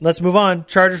 So, let's move on.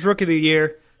 Chargers rookie of the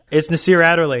year, it's Nasir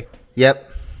Adderley.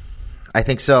 Yep, I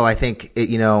think so. I think,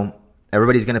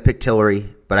 everybody's going to pick Tillery,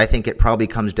 but I think it probably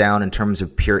comes down in terms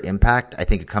of pure impact. I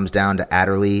think it comes down to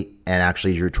Adderley and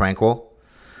actually Drew Tranquill.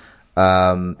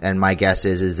 And my guess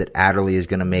is that Adderley is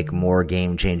going to make more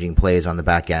game-changing plays on the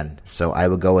back end. So I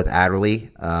would go with Adderley.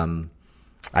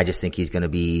 I just think he's going to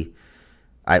be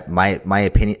my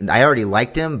opinion. I already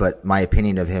liked him, but my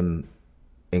opinion of him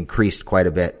increased quite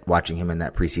a bit watching him in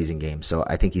that preseason game. So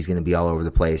I think he's going to be all over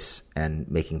the place and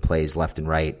making plays left and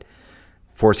right,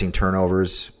 forcing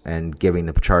turnovers and giving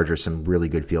the Chargers some really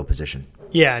good field position.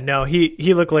 Yeah, no,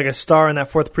 he looked like a star in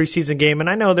that fourth preseason game, and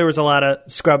I know there was a lot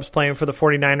of scrubs playing for the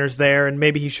 49ers there, and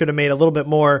maybe he should have made a little bit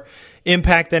more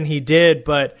impact than he did,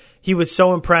 but he was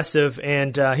so impressive,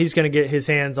 and he's going to get his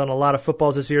hands on a lot of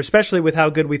footballs this year, especially with how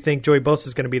good we think Joey Bosa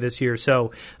is going to be this year.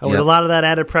 So with a lot of that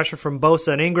added pressure from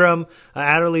Bosa and Ingram,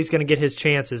 Adderley's going to get his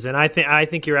chances, and I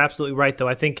think you're absolutely right, though.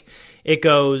 I think it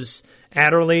goes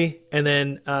Adderley, and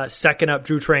then second up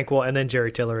Drew Tranquill, and then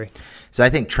Jerry Tillery. So I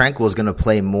think Tranquill is going to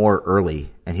play more early,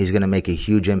 and he's going to make a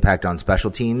huge impact on special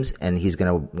teams, and he's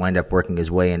going to wind up working his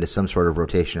way into some sort of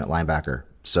rotation at linebacker.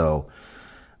 So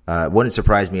it wouldn't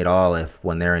surprise me at all if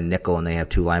when they're in nickel and they have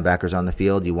two linebackers on the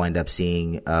field, you wind up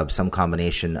seeing some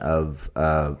combination of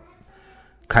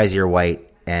Kaiser White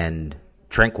and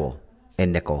Tranquill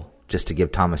in nickel just to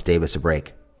give Thomas Davis a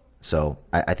break. So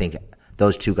I think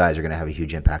those two guys are going to have a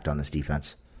huge impact on this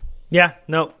defense. Yeah,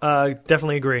 no,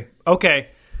 definitely agree. Okay,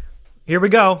 here we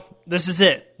go. This is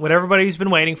it. What everybody's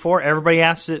been waiting for. Everybody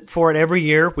asks for it every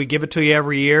year. We give it to you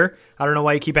every year. I don't know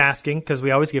why you keep asking, because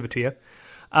we always give it to you.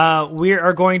 We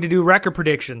are going to do record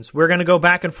predictions. We're going to go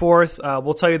back and forth.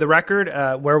 We'll tell you the record,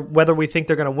 whether we think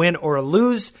they're going to win or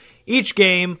lose each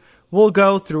game. We'll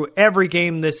go through every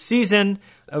game this season,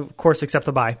 of course, except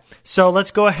the bye. So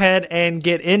let's go ahead and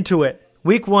get into it.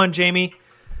 Week 1, Jamie,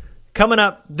 coming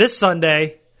up this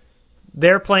Sunday,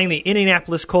 they're playing the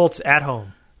Indianapolis Colts at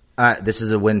home. This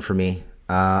is a win for me.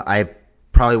 I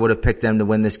probably would have picked them to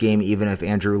win this game even if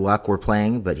Andrew Luck were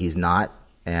playing, but he's not.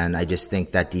 And I just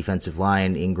think that defensive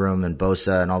line, Ingram and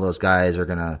Bosa and all those guys are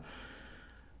going to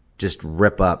just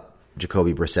rip up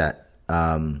Jacoby Brissett.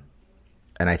 And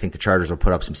I think the Chargers will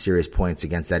put up some serious points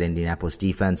against that Indianapolis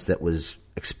defense that was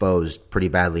exposed pretty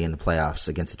badly in the playoffs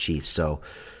against the Chiefs. So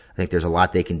I think there's a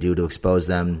lot they can do to expose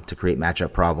them, to create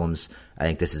matchup problems. I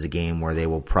think this is a game where they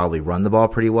will probably run the ball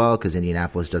pretty well because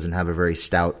Indianapolis doesn't have a very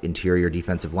stout interior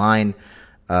defensive line.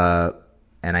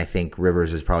 And I think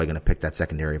Rivers is probably going to pick that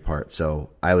secondary apart. So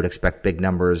I would expect big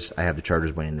numbers. I have the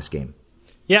Chargers winning this game.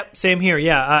 Yep, same here.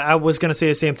 Yeah, I was going to say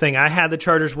the same thing. I had the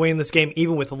Chargers winning this game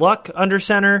even with Luck under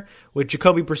center. With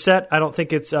Jacoby Brissett, I don't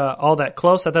think it's all that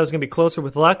close. I thought it was going to be closer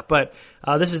with Luck, but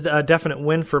this is a definite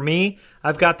win for me.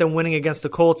 I've got them winning against the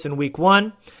Colts in Week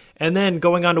 1. And then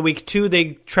going on to Week 2,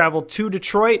 they travel to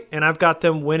Detroit, and I've got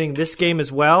them winning this game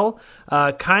as well.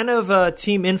 Kind of a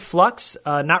team in flux,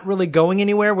 not really going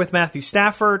anywhere with Matthew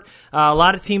Stafford. A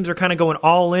lot of teams are kind of going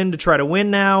all in to try to win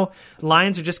now.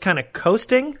 Lions are just kind of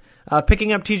coasting.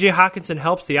 Picking up TJ Hawkinson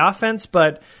helps the offense,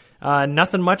 but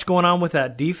nothing much going on with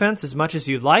that defense as much as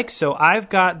you'd like. So I've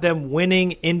got them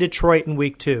winning in Detroit in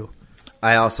Week 2.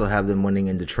 I also have them winning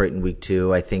in Detroit in Week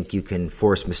 2. I think you can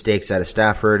force mistakes out of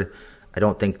Stafford. I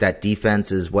don't think that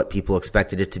defense is what people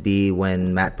expected it to be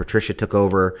when Matt Patricia took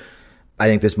over. I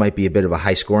think this might be a bit of a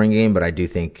high-scoring game, but I do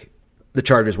think the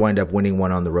Chargers wind up winning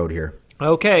one on the road here.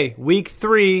 Okay, Week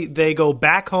 3, they go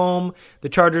back home. The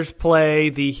Chargers play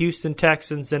the Houston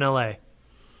Texans in L.A.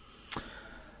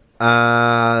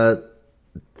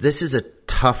 This is a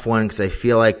tough one because I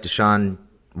feel like Deshaun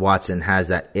Watson has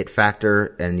that it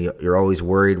factor, and you're always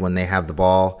worried when they have the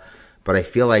ball. But I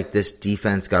feel like this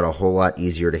defense got a whole lot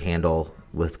easier to handle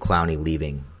with Clowney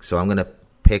leaving. So I'm going to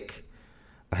pick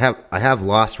 – I have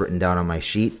loss written down on my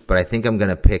sheet, but I think I'm going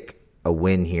to pick a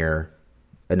win here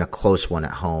and a close one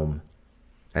at home.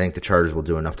 I think the Chargers will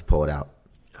do enough to pull it out.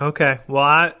 Okay,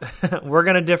 well, we're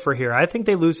going to differ here. I think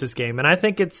they lose this game, and I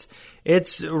think it's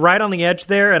right on the edge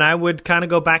there, and I would kind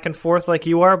of go back and forth like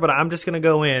you are, but I'm just going to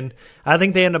go in. I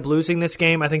think they end up losing this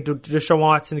game. I think Deshaun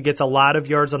Watson gets a lot of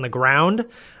yards on the ground.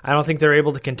 I don't think they're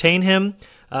able to contain him.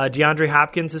 DeAndre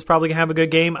Hopkins is probably going to have a good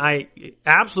game. I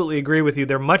absolutely agree with you.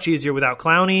 They're much easier without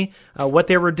Clowney. What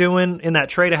they were doing in that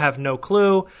trade, I have no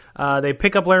clue. They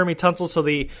pick up Laramie Tunsil, so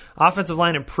the offensive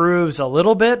line improves a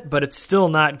little bit, but it's still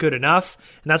not good enough.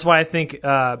 And that's why I think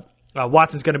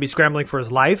Watson's going to be scrambling for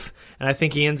his life, and I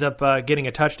think he ends up getting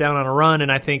a touchdown on a run,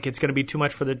 and I think it's going to be too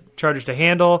much for the Chargers to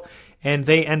handle, and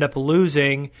they end up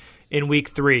losing in Week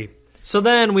 3. So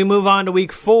then we move on to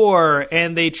Week 4,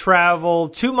 and they travel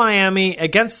to Miami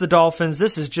against the Dolphins.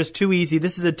 This is just too easy.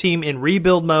 This is a team in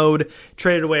rebuild mode,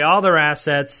 traded away all their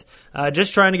assets,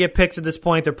 just trying to get picks at this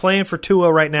point. They're playing for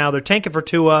Tua right now. They're tanking for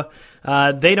Tua.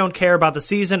 They don't care about the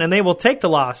season, and they will take the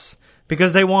loss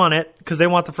because they want it, because they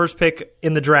want the first pick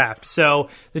in the draft. So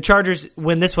the Chargers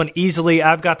win this one easily.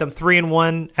 I've got them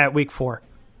 3-1 at Week 4.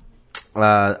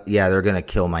 Yeah, they're going to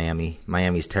kill Miami.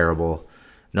 Miami's terrible.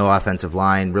 No offensive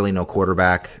line, really no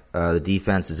quarterback. The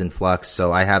defense is in flux,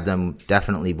 so I have them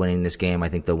definitely winning this game. I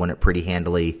think they'll win it pretty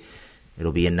handily.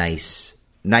 It'll be a nice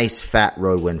fat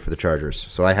road win for the Chargers.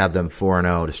 So I have them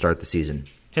 4-0 to start the season.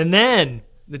 And then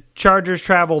the Chargers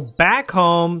travel back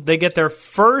home. They get their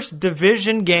first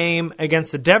division game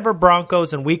against the Denver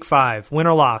Broncos in Week 5. Win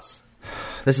or loss?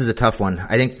 This is a tough one.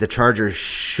 I think the Chargers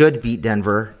should beat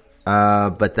Denver,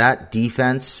 but that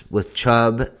defense with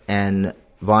Chubb and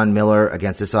Von Miller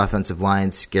against this offensive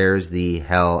line scares the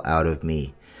hell out of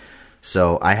me.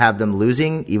 So I have them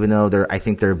losing, even though I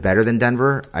think they're better than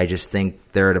Denver. I just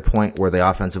think they're at a point where the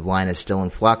offensive line is still in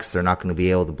flux. They're not going to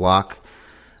be able to block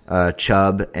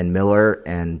Chubb and Miller,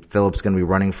 and Phillips going to be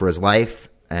running for his life,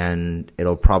 and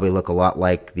it'll probably look a lot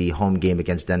like the home game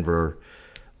against Denver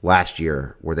last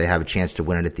year, where they have a chance to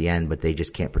win it at the end, but they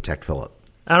just can't protect Phillips.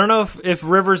 I don't know if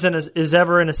Rivers is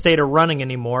ever in a state of running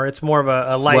anymore. It's more of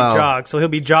a light jog, so he'll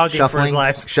be jogging for his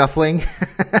life. Shuffling.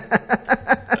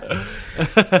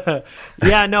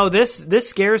 Yeah, no, this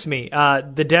scares me.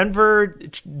 The Denver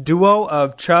duo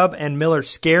of Chubb and Miller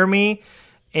scare me,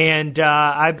 and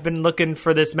I've been looking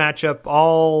for this matchup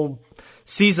all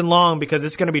season long because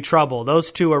it's going to be trouble.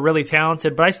 Those two are really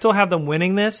talented, but I still have them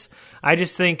winning this. I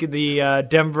just think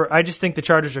the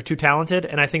Chargers are too talented,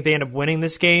 and I think they end up winning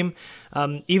this game.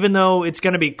 Even though it's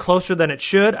going to be closer than it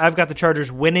should, I've got the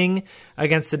Chargers winning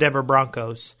against the Denver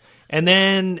Broncos. And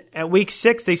then at Week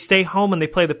 6, they stay home and they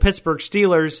play the Pittsburgh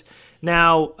Steelers.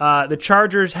 Now, the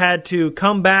Chargers had to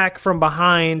come back from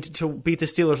behind to beat the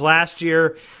Steelers last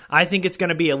year. I think it's going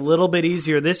to be a little bit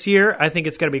easier this year. I think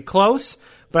it's going to be close,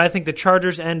 but I think the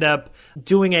Chargers end up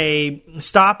doing a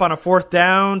stop on a 4th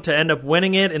down to end up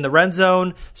winning it in the red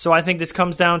zone. So I think this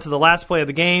comes down to the last play of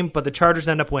the game, but the Chargers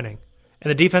end up winning, and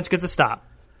the defense gets a stop.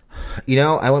 You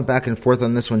know, I went back and forth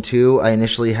on this one too. I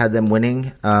initially had them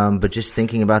winning, but just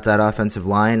thinking about that offensive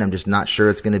line, I'm just not sure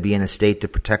it's going to be in a state to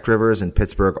protect Rivers, and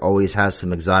Pittsburgh always has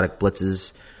some exotic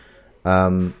blitzes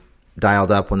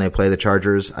dialed up when they play the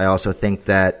Chargers. I also think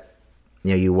that,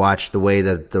 you watch the way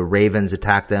that the Ravens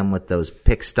attack them with those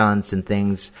pick stunts and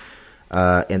things,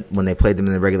 and when they played them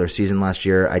in the regular season last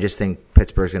year. I just think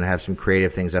Pittsburgh's going to have some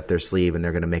creative things up their sleeve, and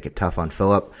they're going to make it tough on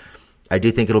Phillip. I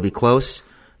do think it'll be close,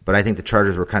 but I think the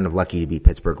Chargers were kind of lucky to beat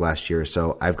Pittsburgh last year.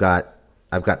 So I've got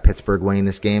Pittsburgh winning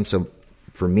this game. So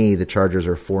for me, the Chargers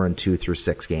are 4-2 through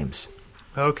 6 games.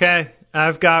 Okay,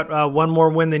 I've got one more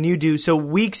win than you do. So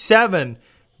Week 7,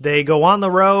 they go on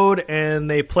the road and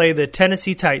they play the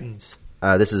Tennessee Titans.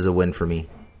 This is a win for me.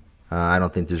 I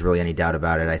don't think there's really any doubt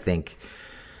about it. I think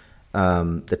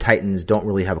the Titans don't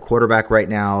really have a quarterback right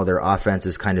now. Their offense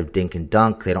is kind of dink and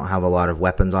dunk. They don't have a lot of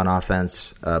weapons on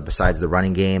offense besides the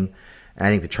running game. And I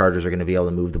think the Chargers are going to be able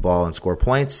to move the ball and score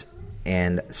points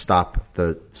and stop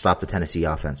the Tennessee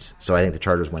offense. So I think the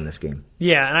Chargers win this game.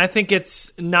 Yeah, and I think it's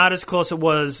not as close as it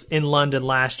was in London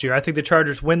last year. I think the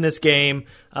Chargers win this game.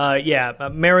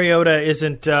 Mariota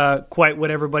isn't quite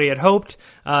what everybody had hoped.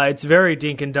 It's very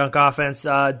dink and dunk offense.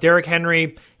 Derrick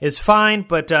Henry is fine,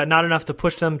 but not enough to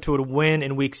push them to a win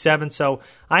in Week 7. So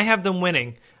I have them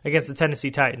winning against the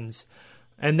Tennessee Titans.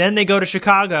 And then they go to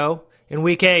Chicago in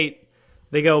Week 8.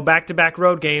 They go back-to-back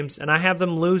road games, and I have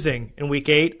them losing in Week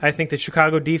 8. I think the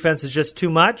Chicago defense is just too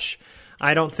much.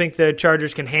 I don't think the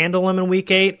Chargers can handle them in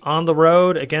Week 8 on the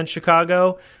road against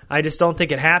Chicago. I just don't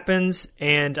think it happens,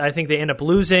 and I think they end up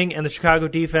losing, and the Chicago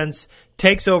defense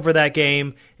takes over that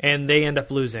game, and they end up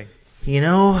losing.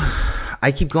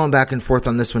 I keep going back and forth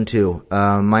on this one too.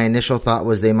 My initial thought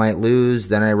was they might lose.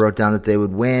 Then I wrote down that they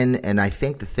would win, and I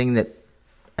think the thing that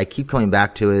I keep coming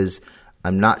back to is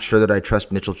I'm not sure that I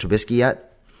trust Mitchell Trubisky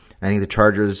yet. I think the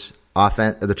Chargers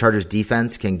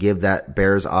defense can give that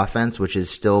Bears offense, which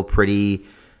is still pretty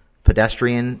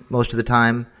pedestrian most of the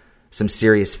time, some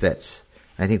serious fits.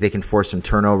 I think they can force some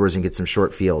turnovers and get some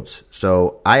short fields.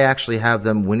 So I actually have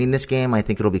them winning this game. I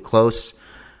think it'll be close.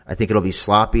 I think it'll be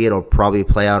sloppy. It'll probably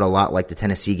play out a lot like the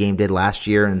Tennessee game did last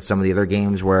year and some of the other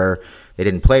games where they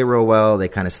didn't play real well. They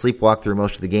kind of sleepwalked through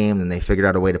most of the game, and they figured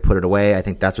out a way to put it away. I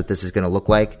think that's what this is going to look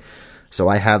like. So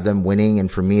I have them winning,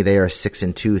 and for me, they are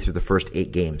 6-2 through the first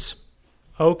 8 games.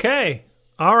 Okay.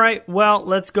 All right. Well,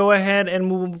 let's go ahead and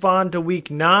move on to Week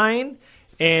 9,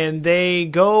 and they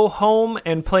go home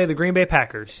and play the Green Bay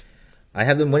Packers. I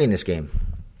have them winning this game.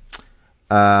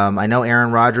 I know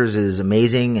Aaron Rodgers is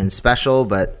amazing and special,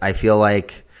 but I feel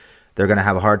like they're going to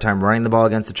have a hard time running the ball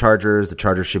against the Chargers. The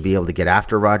Chargers should be able to get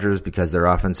after Rodgers because their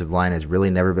offensive line has really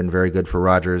never been very good for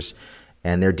Rodgers.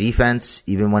 And their defense,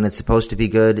 even when it's supposed to be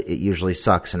good, it usually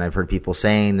sucks. And I've heard people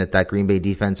saying that Green Bay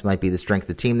defense might be the strength of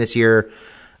the team this year.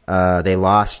 They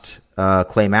lost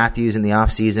Clay Matthews in the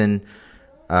offseason.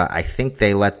 I think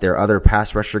they let their other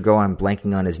pass rusher go. I'm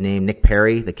blanking on his name. Nick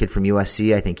Perry, the kid from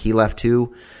USC. I think he left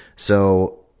too.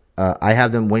 So I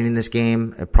have them winning this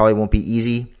game. It probably won't be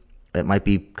easy. It might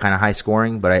be kind of high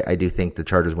scoring, but I do think the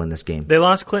Chargers win this game. They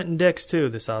lost Clinton Dix too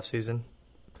this offseason.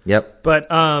 Yep. But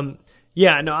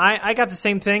I got the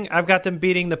same thing. I've got them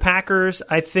beating the Packers.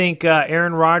 I think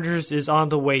Aaron Rodgers is on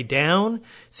the way down.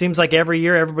 Seems like every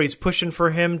year everybody's pushing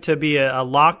for him to be a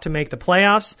lock to make the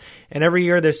playoffs, and every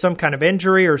year there's some kind of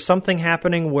injury or something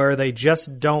happening where they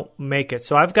just don't make it.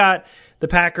 So I've got the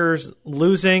Packers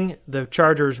losing, the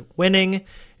Chargers winning,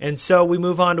 and so we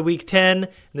move on to Week 10, and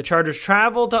the Chargers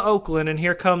travel to Oakland, and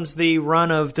here comes the run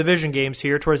of division games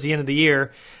here towards the end of the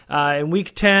year. In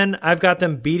Week 10, I've got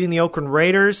them beating the Oakland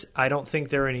Raiders. I don't think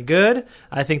they're any good.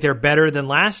 I think they're better than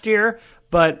last year,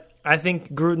 but I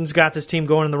think Gruden's got this team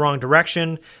going in the wrong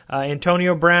direction.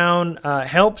 Antonio Brown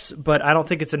helps, but I don't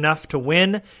think it's enough to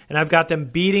win, and I've got them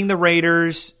beating the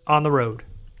Raiders on the road.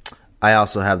 I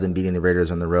also have them beating the Raiders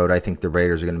on the road. I think the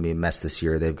Raiders are going to be a mess this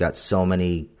year. They've got so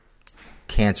many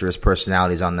cancerous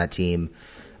personalities on that team.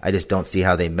 I just don't see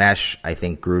how they mesh. I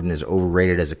think Gruden is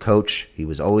overrated as a coach. He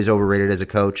was always overrated as a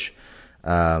coach.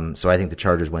 So I think the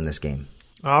Chargers win this game.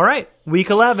 All right.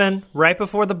 Week 11, right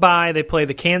before the bye, they play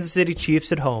the Kansas City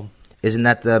Chiefs at home. Isn't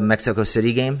that the Mexico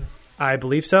City game? I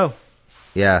believe so.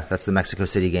 Yeah, that's the Mexico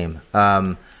City game.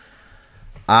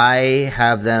 I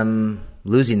have them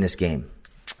losing this game.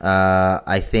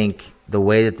 I think the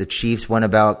way that the Chiefs went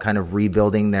about kind of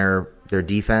rebuilding their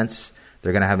defense,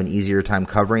 they're going to have an easier time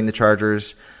covering the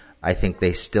Chargers. I think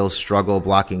they still struggle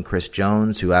blocking Chris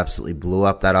Jones, who absolutely blew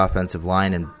up that offensive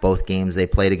line in both games they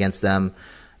played against them.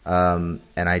 And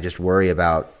I just worry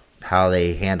about how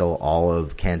they handle all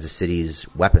of Kansas City's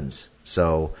weapons.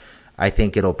 So I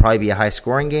think it'll probably be a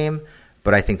high-scoring game,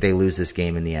 but I think they lose this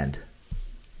game in the end.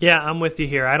 Yeah, I'm with you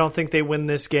here. I don't think they win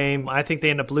this game. I think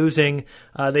they end up losing.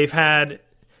 They've had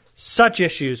such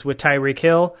issues with Tyreek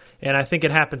Hill, and I think it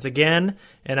happens again,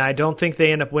 and I don't think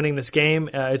they end up winning this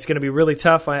game. It's going to be really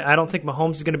tough. I don't think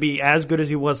Mahomes is going to be as good as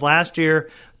he was last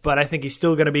year, but I think he's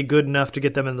still going to be good enough to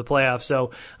get them in the playoffs. So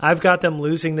I've got them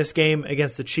losing this game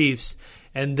against the Chiefs,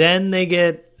 and then they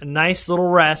get a nice little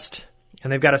rest,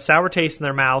 and they've got a sour taste in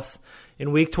their mouth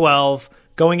in Week 12,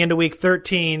 going into Week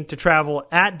 13 to travel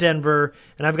at Denver,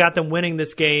 and I've got them winning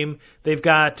this game. They've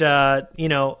got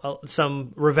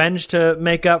some revenge to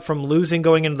make up from losing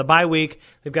going into the bye week.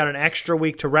 They've got an extra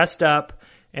week to rest up,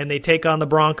 and they take on the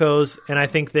Broncos, and I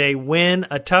think they win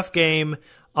a tough game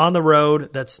on the road.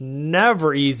 That's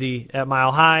never easy at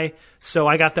Mile High, so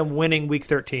I got them winning Week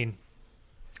 13.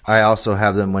 I also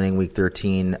have them winning Week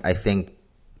 13. I think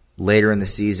later in the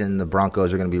season, the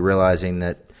Broncos are going to be realizing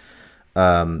that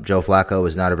Joe Flacco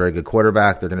is not a very good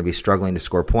quarterback. They're going to be struggling to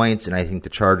score points, and I think the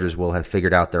Chargers will have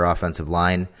figured out their offensive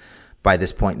line by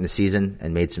this point in the season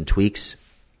and made some tweaks.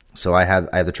 So I have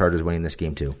the Chargers winning this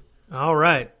game too. All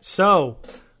right. So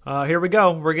here we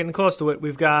go. We're getting close to it.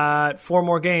 We've got 4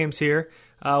 more games here.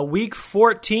 Week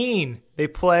 14, they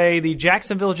play the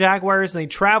Jacksonville Jaguars, and they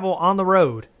travel on the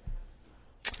road.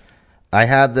 I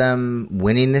have them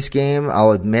winning this game.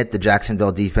 I'll admit the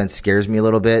Jacksonville defense scares me a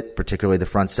little bit, particularly the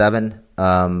front seven.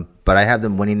 But I have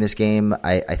them winning this game.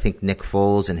 I think Nick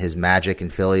Foles and his magic in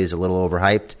Philly is a little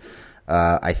overhyped.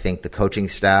 I think the coaching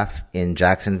staff in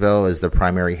Jacksonville is the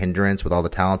primary hindrance with all the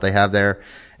talent they have there.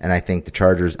 And I think the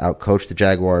Chargers outcoach the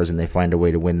Jaguars, and they find a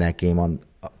way to win that game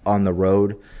on the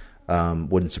road.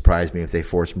 Wouldn't surprise me if they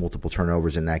force multiple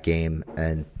turnovers in that game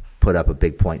and put up a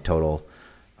big point total.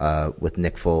 With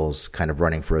Nick Foles kind of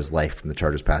running for his life from the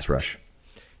Chargers pass rush.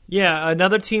 Yeah,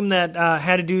 another team that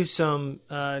had to do some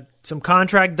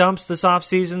contract dumps this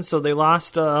offseason, so they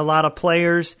lost a lot of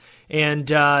players. And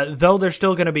though they're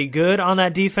still going to be good on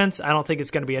that defense, I don't think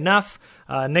it's going to be enough.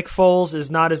 Nick Foles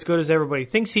is not as good as everybody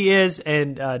thinks he is,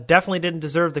 and definitely didn't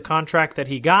deserve the contract that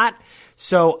he got.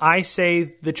 So I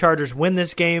say the Chargers win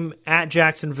this game at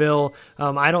Jacksonville.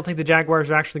 I don't think the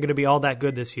Jaguars are actually going to be all that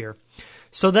good this year.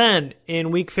 So then, in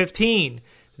Week 15,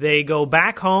 They go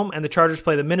back home, and the Chargers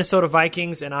play the Minnesota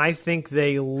Vikings, and I think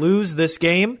they lose this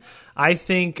game. I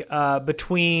think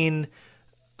between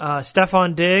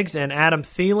Stephon Diggs and Adam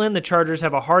Thielen, the Chargers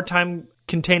have a hard time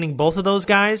containing both of those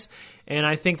guys, and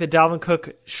I think that Dalvin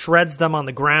Cook shreds them on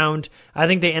the ground. I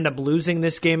think they end up losing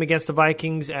this game against the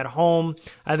Vikings at home.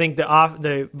 I think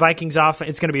the Vikings offense,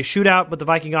 it's going to be a shootout, but the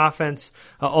Viking offense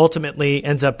ultimately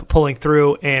ends up pulling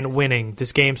through and winning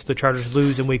this game, so the Chargers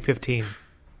lose in Week 15.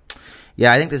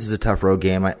 Yeah, I think this is a tough road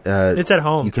game. It's at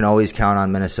home. You can always count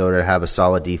on Minnesota to have a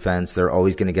solid defense. They're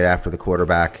always going to get after the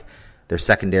quarterback. Their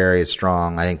secondary is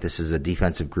strong. I think this is a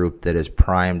defensive group that is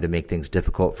primed to make things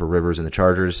difficult for Rivers and the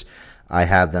Chargers. I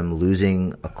have them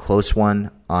losing a close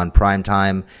one on prime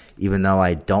time, even though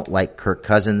I don't like Kirk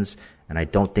Cousins and I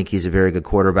don't think he's a very good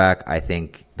quarterback. I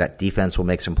think that defense will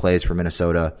make some plays for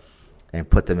Minnesota and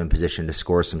put them in position to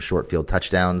score some short field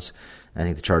touchdowns. I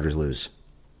think the Chargers lose.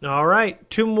 All right,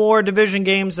 2 more division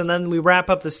games, and then we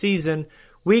wrap up the season.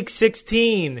 Week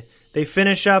 16, they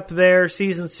finish up their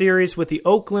season series with the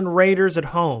Oakland Raiders at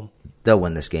home. They'll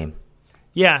win this game.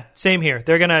 Yeah, same here.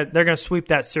 They're gonna sweep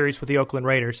that series with the Oakland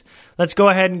Raiders. Let's go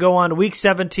ahead and go on to Week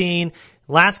 17,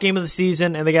 last game of the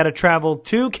season, and they got to travel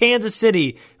to Kansas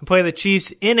City and play the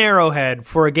Chiefs in Arrowhead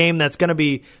for a game that's going to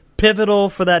be pivotal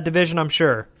for that division, I'm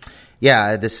sure.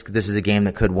 Yeah, this is a game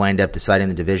that could wind up deciding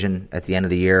the division at the end of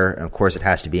the year, and of course it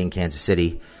has to be in Kansas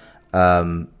City.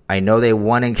 I know they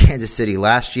won in Kansas City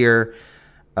last year.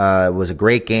 It was a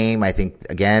great game. I think,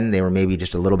 again, they were maybe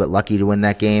just a little bit lucky to win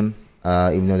that game,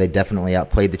 even though they definitely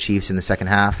outplayed the Chiefs in the second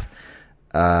half.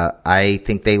 I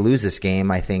think they lose this game.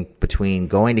 I think between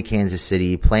going to Kansas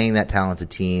City, playing that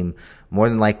talented team, more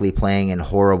than likely playing in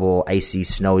horrible, icy,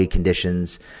 snowy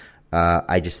conditions,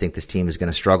 I just think this team is going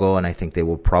to struggle, and I think they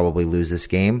will probably lose this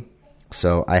game.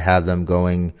 So I have them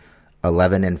going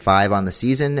 11-5 on the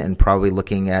season and probably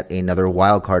looking at another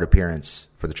wild card appearance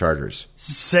for the Chargers.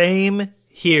 Same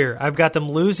here. I've got them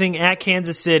losing at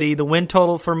Kansas City. The win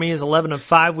total for me is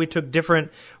 11-5. We took different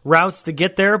routes to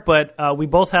get there, but we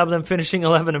both have them finishing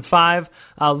 11-5.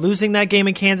 Losing that game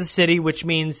in Kansas City, which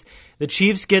means the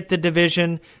Chiefs get the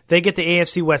division. They get the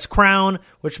AFC West crown,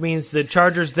 which means the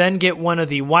Chargers then get one of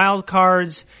the wild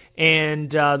cards, and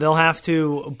they'll have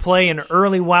to play an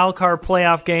early wild card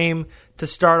playoff game to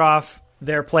start off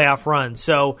their playoff run.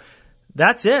 So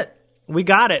that's it. We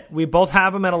got it. We both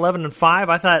have them at 11-5.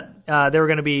 I thought they were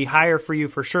going to be higher for you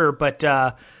for sure, but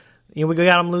we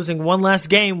got them losing one less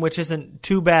game, which isn't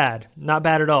too bad. Not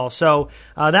bad at all. So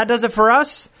that does it for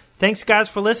us. Thanks, guys,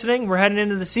 for listening. We're heading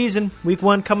into the season. Week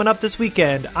 1 coming up this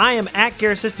weekend. I am at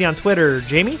Garrett Sisti on Twitter.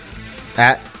 Jamie?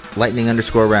 At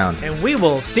Lightning_round. And we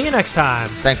will see you next time.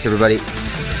 Thanks, everybody.